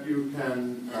that you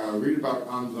can read about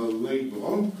on the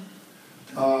label.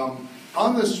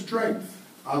 On the strength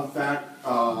of that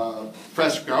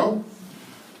fresco,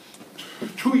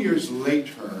 2 years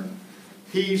later,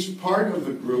 he's part of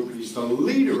the group, he's the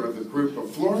leader of the group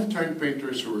of Florentine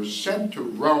painters who were sent to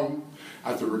Rome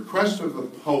at the request of the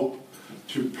Pope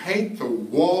to paint the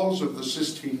walls of the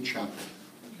Sistine Chapel.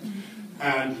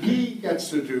 And he gets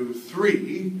to do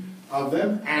 3 of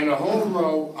them and a whole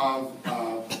row of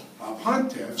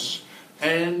pontiffs.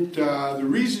 And the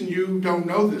reason you don't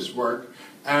know this work,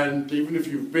 and even if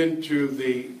you've been to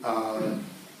the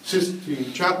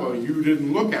Sistine Chapel, you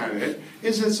didn't look at it,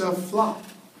 is it's a flop.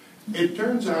 It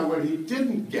turns out what he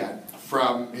didn't get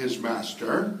from his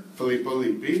master, Filippo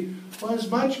Lippi, was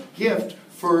much gift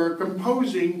for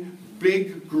composing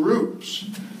big groups.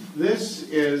 This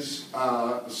is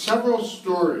several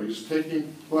stories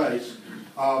taking place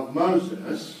of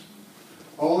Moses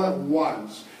all at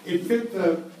once. It fit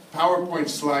the PowerPoint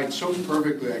slide so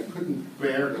perfectly I couldn't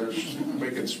bear to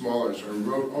make it smaller, so I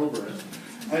wrote over it.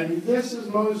 And this is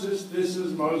Moses, there's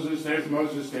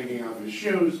Moses taking off his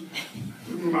shoes,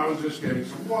 Moses getting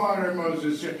some water,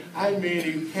 Moses, I mean,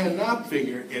 you cannot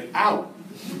figure it out.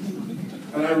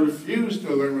 And I refuse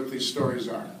to learn what these stories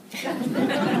are.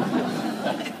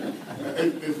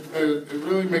 It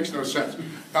really makes no sense.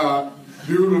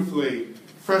 Beautifully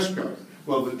frescoed.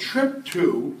 Well, the trip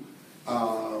to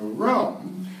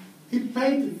Rome, he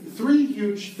painted 3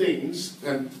 huge things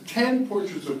and 10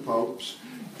 portraits of popes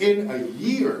in a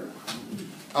year.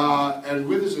 And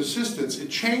with his assistants, it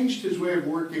changed his way of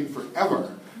working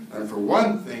forever. And for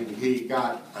one thing, he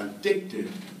got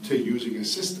addicted to using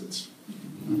assistants.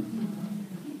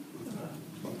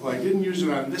 Well, I didn't use it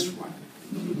on this one.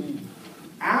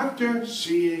 After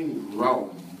seeing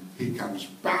Rome, he comes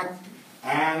back,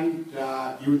 and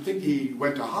you would think he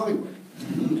went to Hollywood.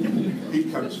 He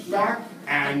comes back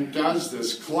and does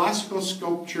this classical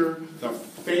sculpture, the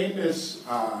famous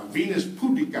Venus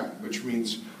Pudica, which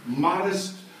means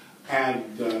modest,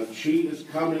 and she is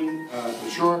coming to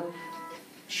shore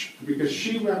because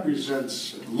she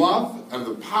represents love and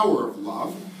the power of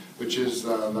love, which is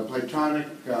the Platonic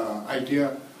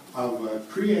idea of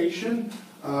creation.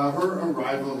 Her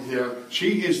arrival here,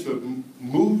 she is the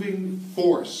moving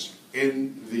force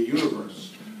in the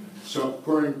universe. So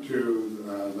according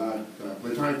to that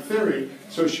Platonic theory,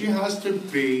 so she has to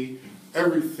be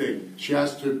everything. She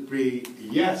has to be,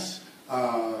 yes,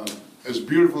 as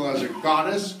beautiful as a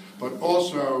goddess, but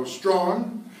also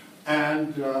strong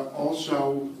and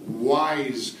also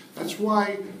wise. That's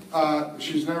why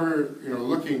she's never,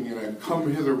 looking in a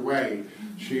come-hither way.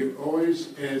 She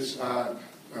always is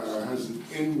has an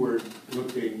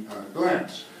inward-looking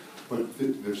glance. But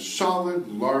they're solid,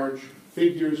 large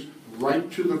figures right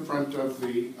to the front of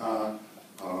the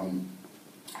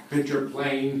picture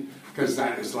plane, because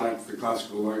that is like the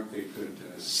classical art they could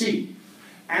see.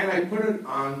 And I put it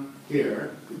on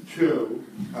here to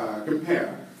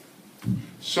compare.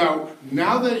 So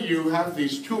now that you have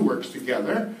these two works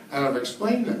together, and I've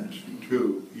explained that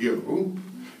to you,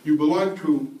 you belong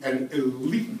to an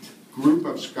elite group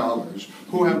of scholars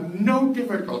who have no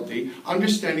difficulty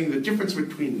understanding the difference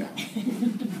between them.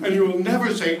 And you will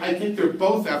never say, I think they're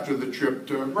both after the trip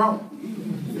to Rome,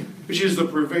 which is the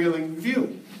prevailing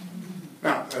view.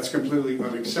 Now, that's completely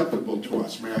unacceptable to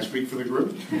us. May I speak for the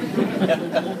group?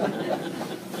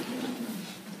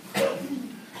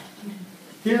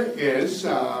 Here is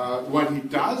what he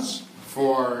does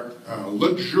for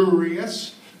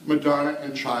luxurious Madonna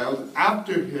and Child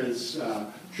after his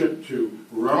trip to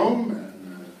Rome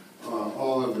and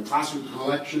all of the classical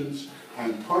collections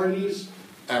and parties.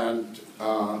 And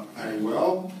I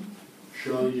will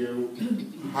show you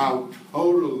how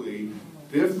totally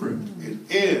different it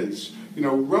is.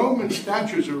 Roman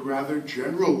statues are rather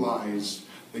generalized.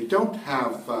 They don't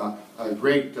have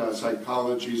great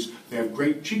psychologies. They have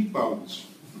great cheekbones.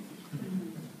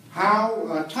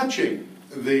 How touching.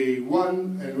 The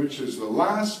one in which is the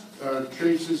last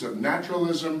traces of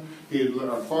naturalism,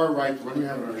 far right, the one we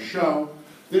have on our show.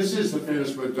 This is the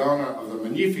famous Madonna of the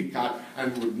Magnificat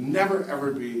and would never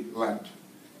ever be lent.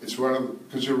 It's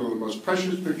considered one of the most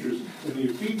precious pictures in the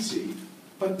Uffizi.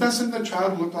 But doesn't the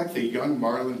child look like the young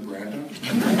Marlon Brando?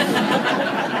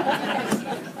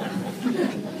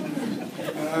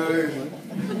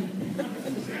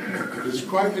 There's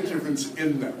quite a difference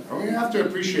in them. And we have to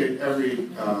appreciate every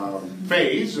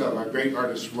phase of a great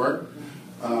artist's work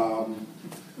for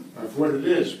what it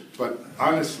is. But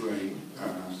honestly,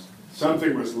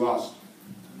 something was lost.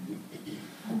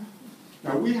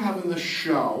 Now we have in the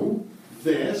show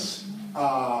this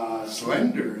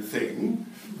slender thing,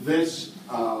 this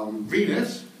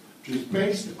Venus, which is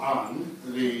based on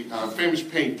the famous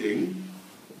painting.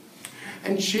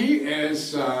 And she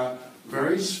is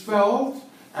very svelte,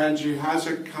 and she has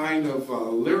a kind of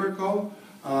lyrical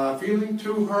feeling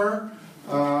to her,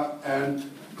 and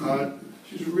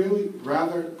she's really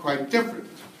rather quite different.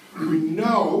 We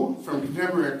know from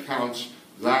contemporary accounts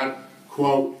that,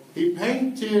 quote, he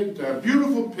painted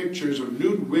beautiful pictures of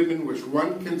nude women which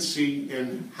one can see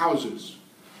in houses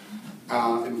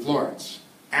in Florence.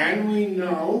 And we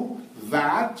know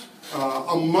that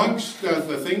amongst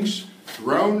the things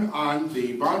thrown on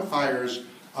the bonfires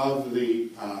of the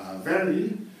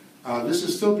Verdi, this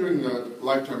is still during the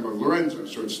lifetime of Lorenzo,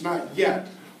 so it's not yet,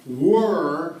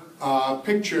 were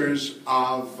pictures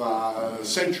of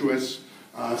sensuous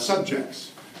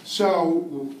subjects.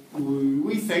 So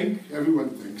we think, everyone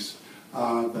thinks,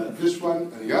 that this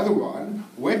one and the other one,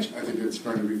 which I think it's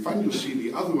going to be fun, you'll see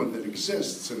the other one that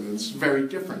exists, and it's very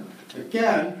different.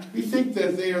 Again, we think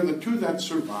that they are the two that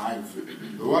survive,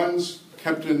 the ones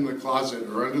kept in the closet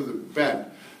or under the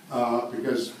bed,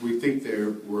 because we think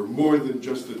there were more than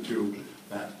just the two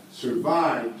that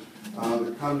survived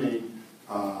the coming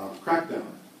crackdown.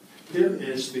 Here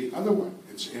is the other one.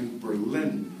 It's in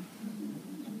Berlin.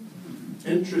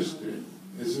 Interesting,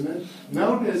 isn't it?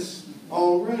 Notice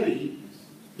already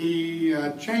he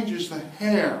changes the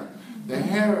hair. The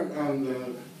hair on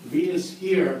the Venus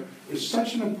here is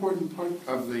such an important part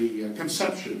of the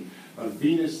conception of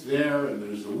Venus there, and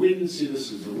there's the wind. See,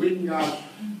 this is the wind god,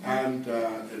 and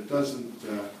it doesn't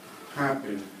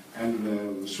happen.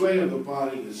 And the sway of the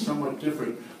body is somewhat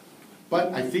different.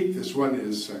 But I think this one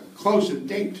is close in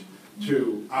date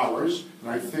to ours,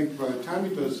 and I think by the time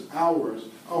he does ours,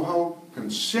 oh, how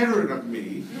considerate of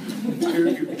me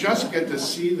to just get to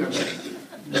see them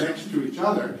next to each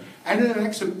other. And in an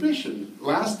exhibition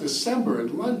last December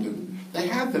in London, they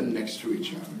had them next to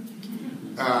each other.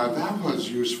 That was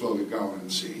useful to go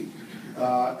and see.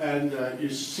 And you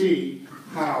see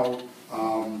how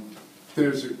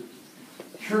there's a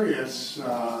curious,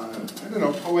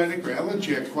 poetic or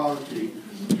elegiac quality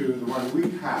to the one we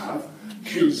have.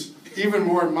 She's even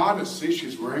more modest. See,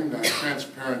 she's wearing that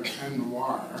transparent pen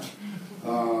noir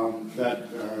that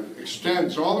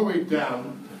extends all the way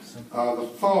down the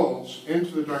folds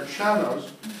into the dark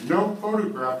shadows. No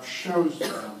photograph shows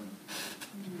them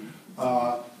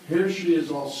Here she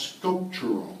is all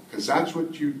sculptural, because that's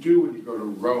what you do when you go to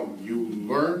Rome. You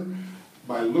learn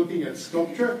by looking at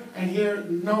sculpture, and here,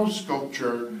 no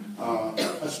sculpture.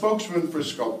 A spokesman for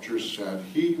sculpture said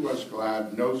he was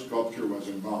glad no sculpture was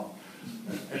involved.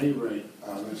 At any rate,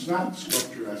 it's not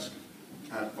sculpturesque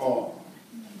at all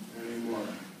anymore.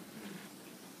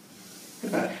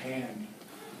 Look at that hand.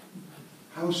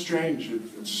 How strange.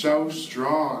 It's so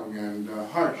strong and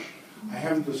harsh. I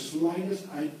haven't the slightest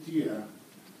idea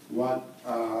what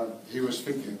he was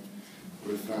thinking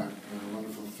with that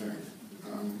wonderful thing.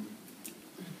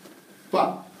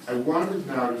 But I wanted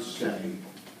now to say,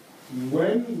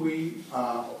 when we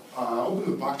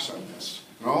opened the box on this,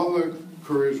 and all the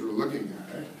couriers were looking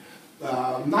at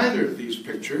it, neither of these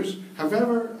pictures have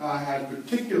ever had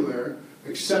particular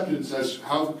acceptance as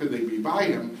how could they be by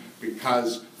him,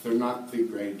 because they're not the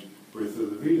great Birth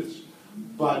of the Venus.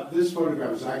 But this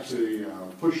photograph was actually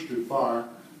pushed too far.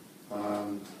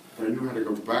 If I knew how to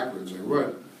go backwards, I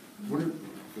would. I wonder if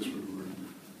this would work.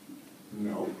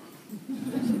 No.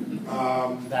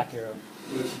 Back arrow.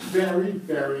 It's very,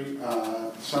 very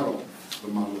subtle, the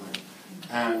modeling.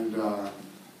 And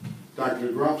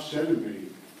Dr. Groff said to me,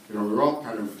 we were all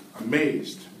kind of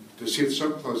amazed to see it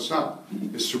so close up.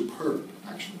 It's superb,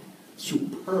 actually.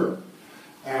 Superb.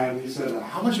 And he said,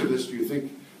 how much of this do you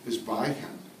think is by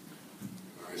him?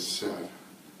 I said,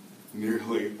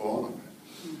 nearly all of it.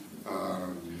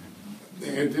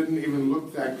 It didn't even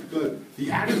look that good. The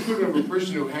attitude of a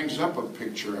person who hangs up a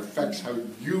picture affects how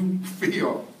you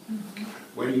feel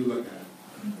when you look at it.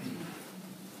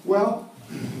 Well,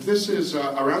 this is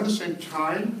around the same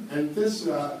time, and this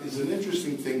is an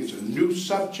interesting thing. It's a new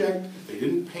subject. They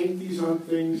didn't paint these on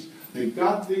things. They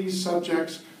got these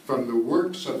subjects from the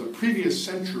works of the previous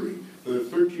century, the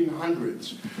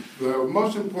 1300s, the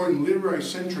most important literary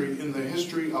century in the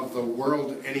history of the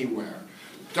world anywhere.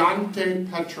 Dante,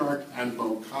 Petrarch, and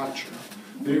Boccaccio.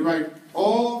 They write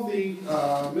all the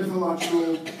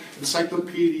mythological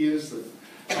encyclopedias,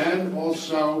 and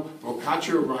also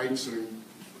Boccaccio writes a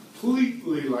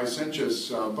completely licentious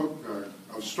book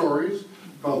of stories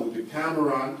called the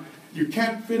Decameron. You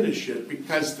can't finish it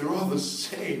because they're all the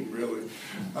same, really.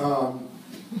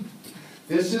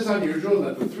 This is unusual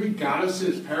that the three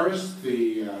goddesses, Paris,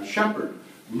 the shepherd,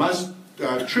 must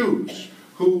choose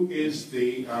who is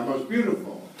the most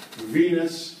beautiful.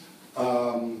 Venus,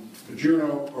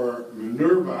 Juno, or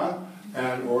Minerva,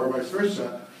 or vice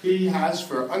versa. He has,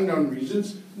 for unknown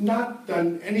reasons, not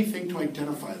done anything to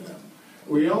identify them.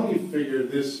 We only figure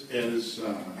this is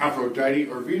Aphrodite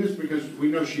or Venus because we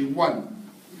know she won.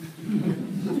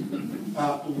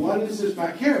 What is this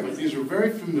back here? But these are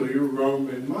very familiar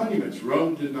Roman monuments.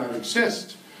 Rome did not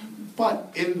exist.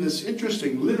 But in this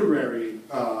interesting literary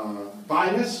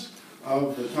bias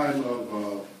of the time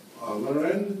of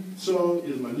Lorenzo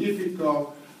il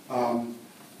Magnifico,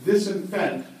 this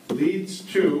event leads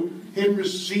to him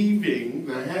receiving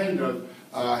the hand of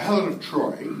Helen of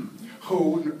Troy,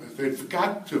 who they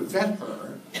forgot to vet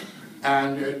her,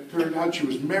 and it turned out she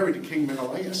was married to King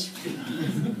Menelaus.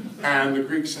 And the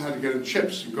Greeks had to get in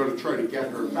ships and go to Troy to get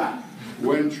her back.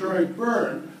 When Troy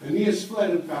burned, Aeneas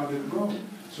fled and founded Rome.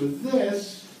 So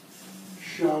this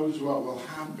shows what will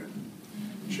happen,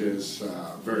 which is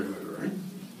very literary.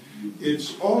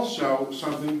 It's also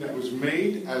something that was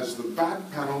made as the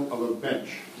back panel of a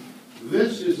bench.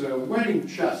 This is a wedding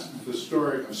chest, the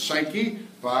story of Psyche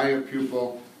by a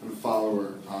pupil and a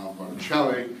follower of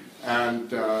Botticelli.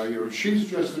 And she's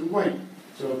dressed in white.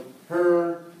 So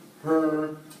her.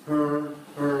 Her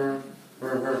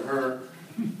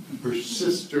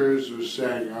sisters were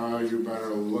saying, oh, you better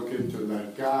look into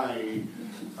that guy,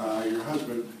 your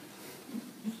husband.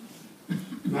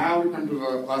 Now we come to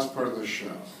the last part of the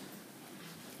show.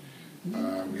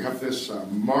 We have this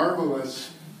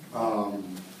marvelous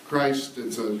Christ.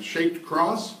 It's a shaped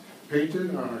cross,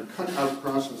 painted on a cut-out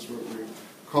cross, that's what we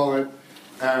call it.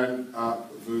 And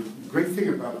the great thing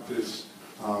about this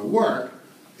work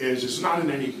is it's not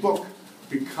in any book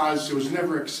because it was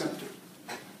never accepted.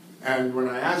 And when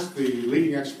I asked the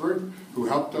leading expert who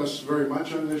helped us very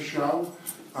much on this show,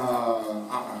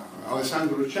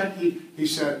 Alessandro Cecchi, he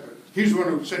said, he's the one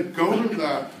who said, go to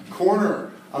the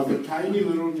corner of the tiny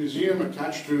little museum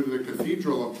attached to the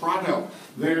Cathedral of Prato.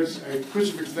 There's a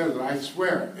crucifix there that I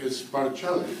swear is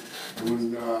Botticelli. And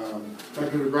when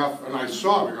Dr. Groff and I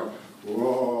saw it, we go,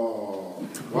 whoa,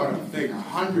 what a thing,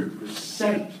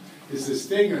 100% is this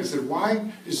thing. And I said,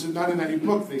 why is it not in any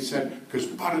book? They said, because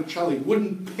Botticelli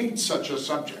wouldn't paint such a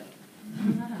subject.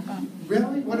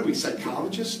 Really? What are we,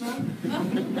 psychologists now? I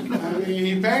mean,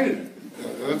 he painted it.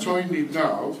 That's all you need to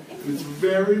know. It's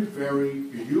very, very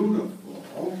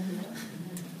beautiful.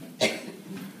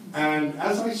 And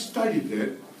as I studied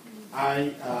it,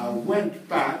 I went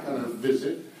back on a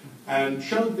visit and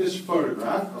showed this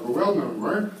photograph of a well-known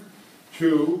work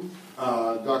to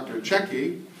Dr.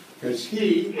 Checky, because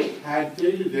he had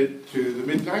dated it to the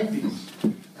mid-90s.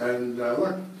 And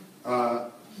look,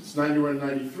 it's 91,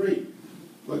 93.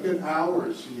 Look at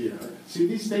ours here. See,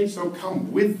 these dates don't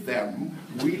come with them.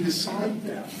 We decide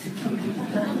them.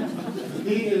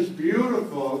 He is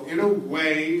beautiful in a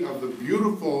way of the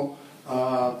beautiful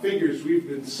figures we've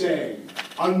been saying,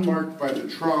 unmarked by the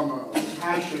trauma of the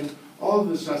passion. All of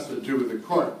this has to do with the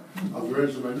court of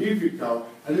Lorenzo Magnifico.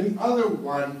 And in the other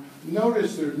one,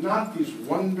 notice there are not these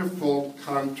wonderful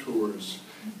contours.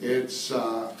 It's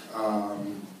a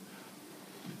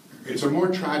more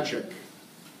tragic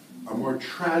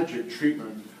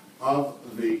treatment of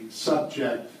the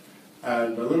subject,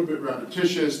 and a little bit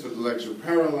repetitious, that the legs are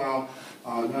parallel,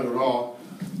 not at all.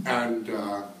 And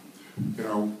you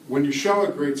know, when you show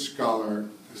a great scholar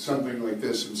something like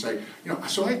this and say, you know,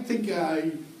 so I think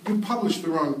you published the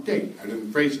wrong date. I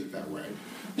didn't phrase it that way.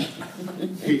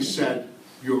 He said,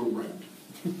 you're right.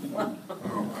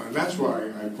 And that's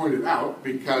why I pointed out,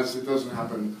 because it doesn't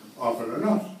happen often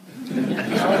enough.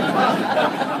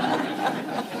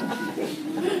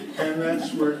 And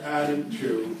that's we're adding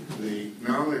to the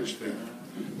knowledge there.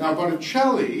 Now,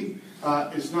 Botticelli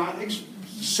is not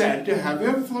said to have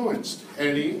influenced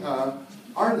any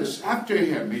artists after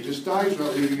him. He just dies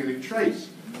without leaving any trace.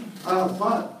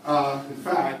 But in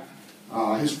fact,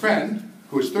 his friend,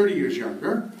 who was 30 years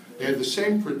younger, they had the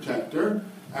same protector,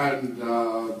 and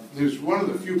he was one of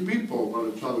the few people,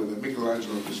 Botticelli, that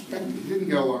Michelangelo respected. He didn't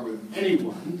get along with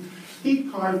anyone. He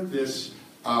carved this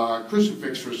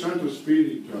crucifix for Santo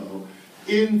Spirito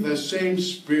in the same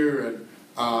spirit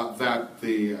that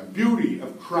the beauty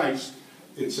of Christ,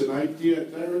 it's an idea.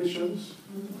 Did I already show this?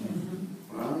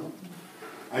 Wow.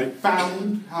 I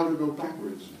found how to go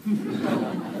backwards.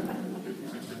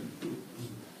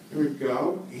 Here we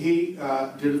go. He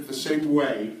did it the same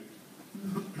way,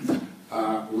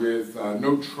 with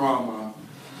no trauma.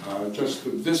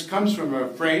 This comes from a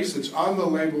phrase that's on the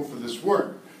label for this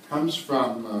work. Comes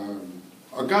from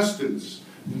Augustine's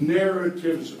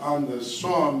narratives on the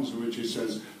Psalms, in which he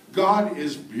says, God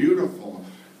is beautiful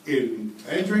in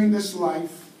entering this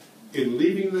life, in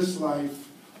leaving this life,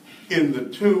 in the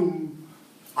tomb,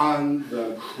 on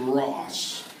the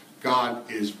cross. God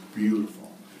is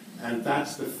beautiful. And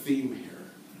that's the theme here.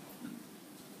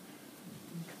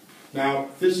 Now,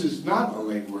 this is not a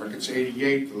late work. It's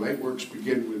 88. The late works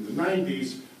begin with the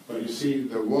 90s. But you see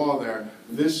the wall there.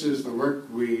 This is the work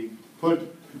we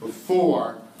put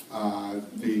before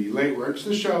the late works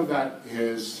to show that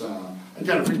his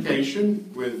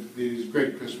identification with these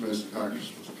great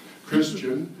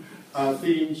Christian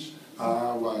themes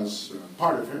was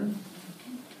part of him.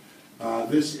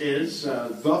 This is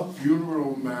the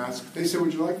funeral mask. They said,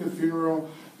 would you like the funeral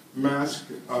mask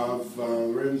of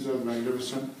Lorenzo the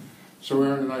Magnificent? So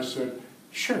Aaron and I said,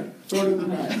 sure, throw it in the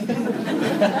bag.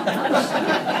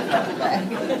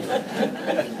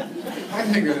 I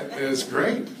think it is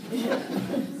great.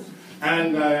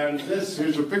 And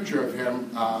here's a picture of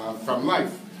him from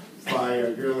life by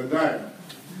Ghirlandaio.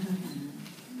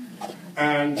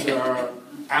 And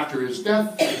after his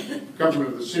death, the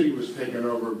government of the city was taken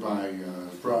over by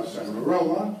Fra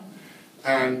Savonarola,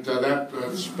 and that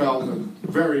spelled a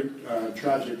very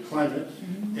tragic climate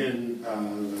in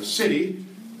the city.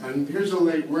 And here's a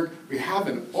late work. We have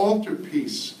an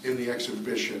altarpiece in the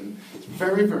exhibition. It's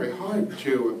very, very hard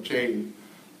to obtain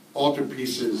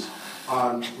altarpieces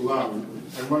on loan.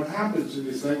 And what happens in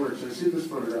these late works, I see this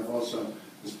photograph also,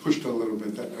 is pushed a little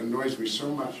bit. That annoys me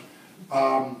so much.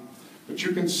 But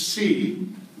you can see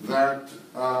that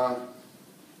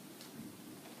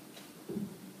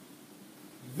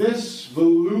this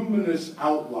voluminous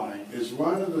outline is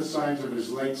one of the signs of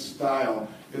his late style.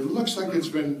 It looks like it's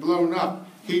been blown up.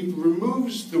 He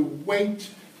removes the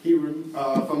weight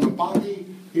from the body.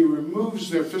 He removes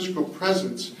their physical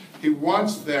presence. He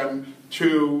wants them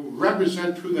to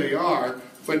represent who they are,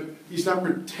 but he's not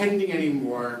pretending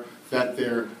anymore that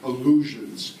they're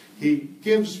illusions. He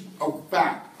gives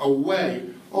away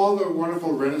all the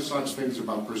wonderful Renaissance things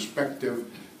about perspective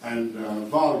and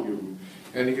volume.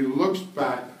 And he looks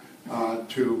back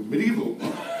to medieval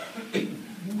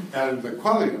and the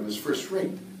quality of his first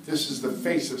rate. This is the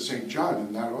face of St. John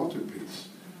in that altarpiece.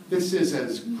 This is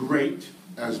as great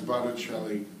as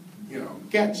Botticelli,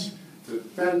 gets. It's a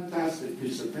fantastic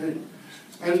piece of painting.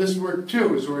 And this work,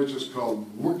 too, is always just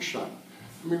called workshop.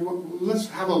 I mean, let's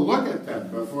have a look at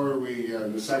them before we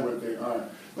decide what they are.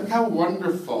 Look how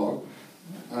wonderful,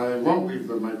 I won't leave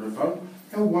the microphone,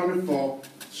 how wonderful,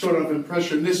 sort of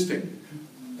impressionistic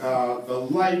the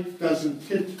light doesn't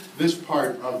hit this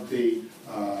part of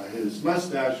his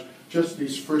mustache, just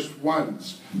these first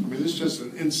ones. I mean, this is just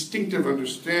an instinctive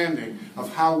understanding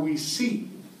of how we see.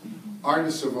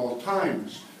 Artists of all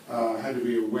times had to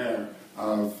be aware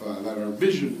of that our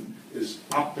vision is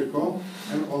optical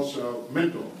and also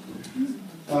mental.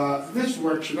 This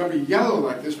work should not be yellow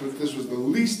like this, but this was the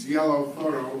least yellow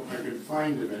photo I could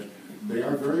find of it. They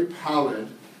are very pallid,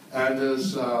 and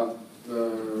as the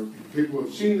people who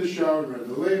have seen the show and read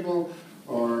the label,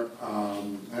 or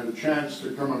had a chance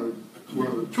to come on one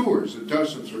of the tours, the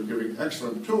docents were giving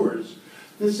excellent tours.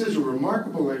 This is a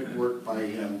remarkable work by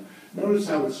him. Notice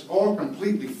how it's all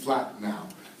completely flat now.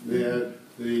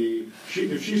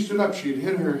 If she stood up, she'd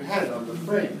hit her head on the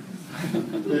frame.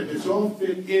 It's all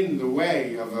fit in the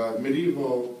way of a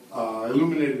medieval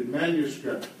illuminated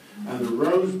manuscript. And the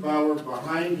rose bower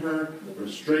behind her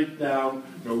goes straight down.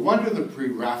 No wonder the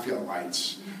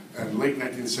pre-Raphaelites and late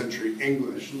 19th century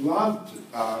English loved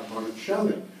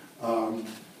Botticelli.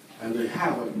 And they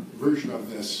have a version of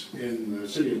this in the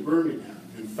city of Birmingham,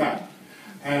 in fact.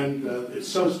 And it's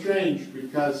so strange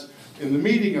because in the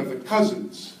meeting of the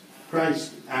cousins,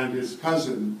 Christ and his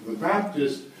cousin, the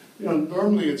Baptist,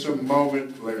 normally it's a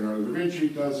moment, Leonardo da Vinci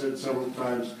does it several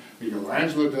times,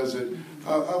 Michelangelo does it,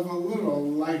 of a little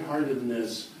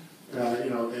lightheartedness,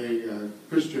 a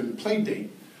Christian play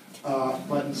date.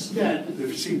 But instead,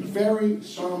 they seem very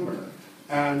somber.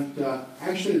 And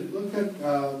actually, look at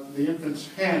the infant's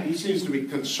hand. He seems to be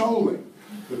consoling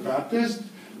the Baptist,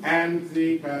 and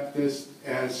the Baptist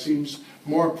seems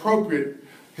more appropriate,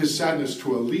 his sadness,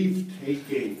 to a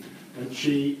leave-taking. And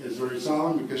she is very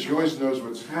solemn because she always knows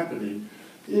what's happening.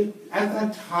 At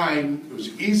that time, it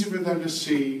was easy for them to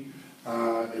see.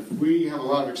 If we have a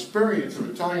lot of experience of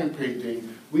Italian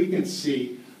painting, we can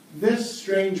see this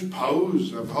strange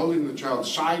pose of holding the child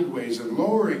sideways and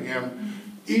lowering him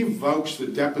evokes the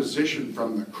deposition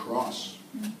from the cross.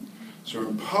 So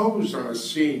imposed on a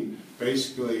scene,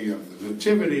 basically, of the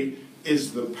Nativity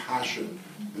is the Passion,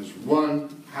 as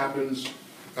one happens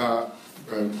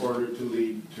in order to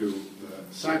lead to the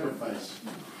sacrifice.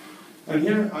 And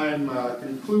here I'm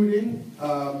concluding.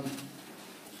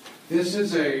 This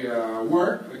is a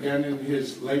work, again, in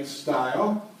his late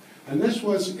style. And this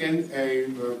was in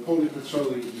the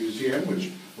Botticelli Museum,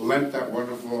 which lent that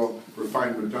wonderful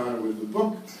refined Madonna with the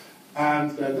book.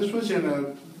 And this was in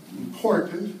an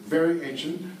important, very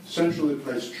ancient, centrally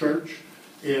placed church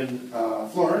in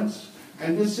Florence.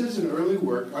 And this is an early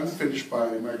work, unfinished by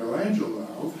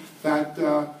Michelangelo, that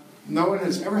no one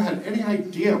has ever had any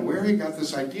idea where he got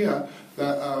this idea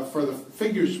for the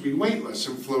figures to be weightless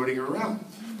and floating around.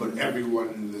 But everyone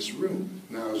in this room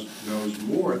knows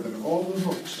more than all the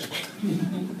books.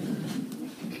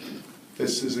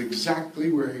 This is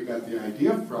exactly where he got the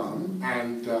idea from,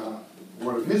 and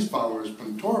one of his followers,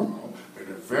 Pontormo, made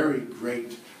a very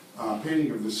great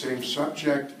painting of the same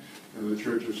subject in the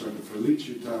Church of Santa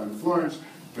Felicita in Florence,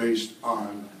 based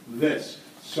on this.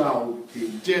 So he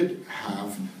did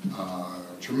have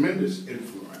tremendous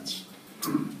influence.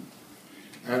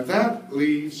 And that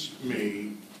leads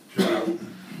me to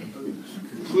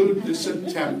conclude this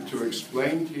attempt to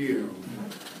explain to you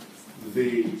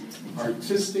the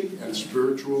artistic and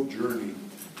spiritual journey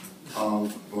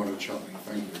of Botticelli.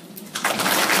 Thank you.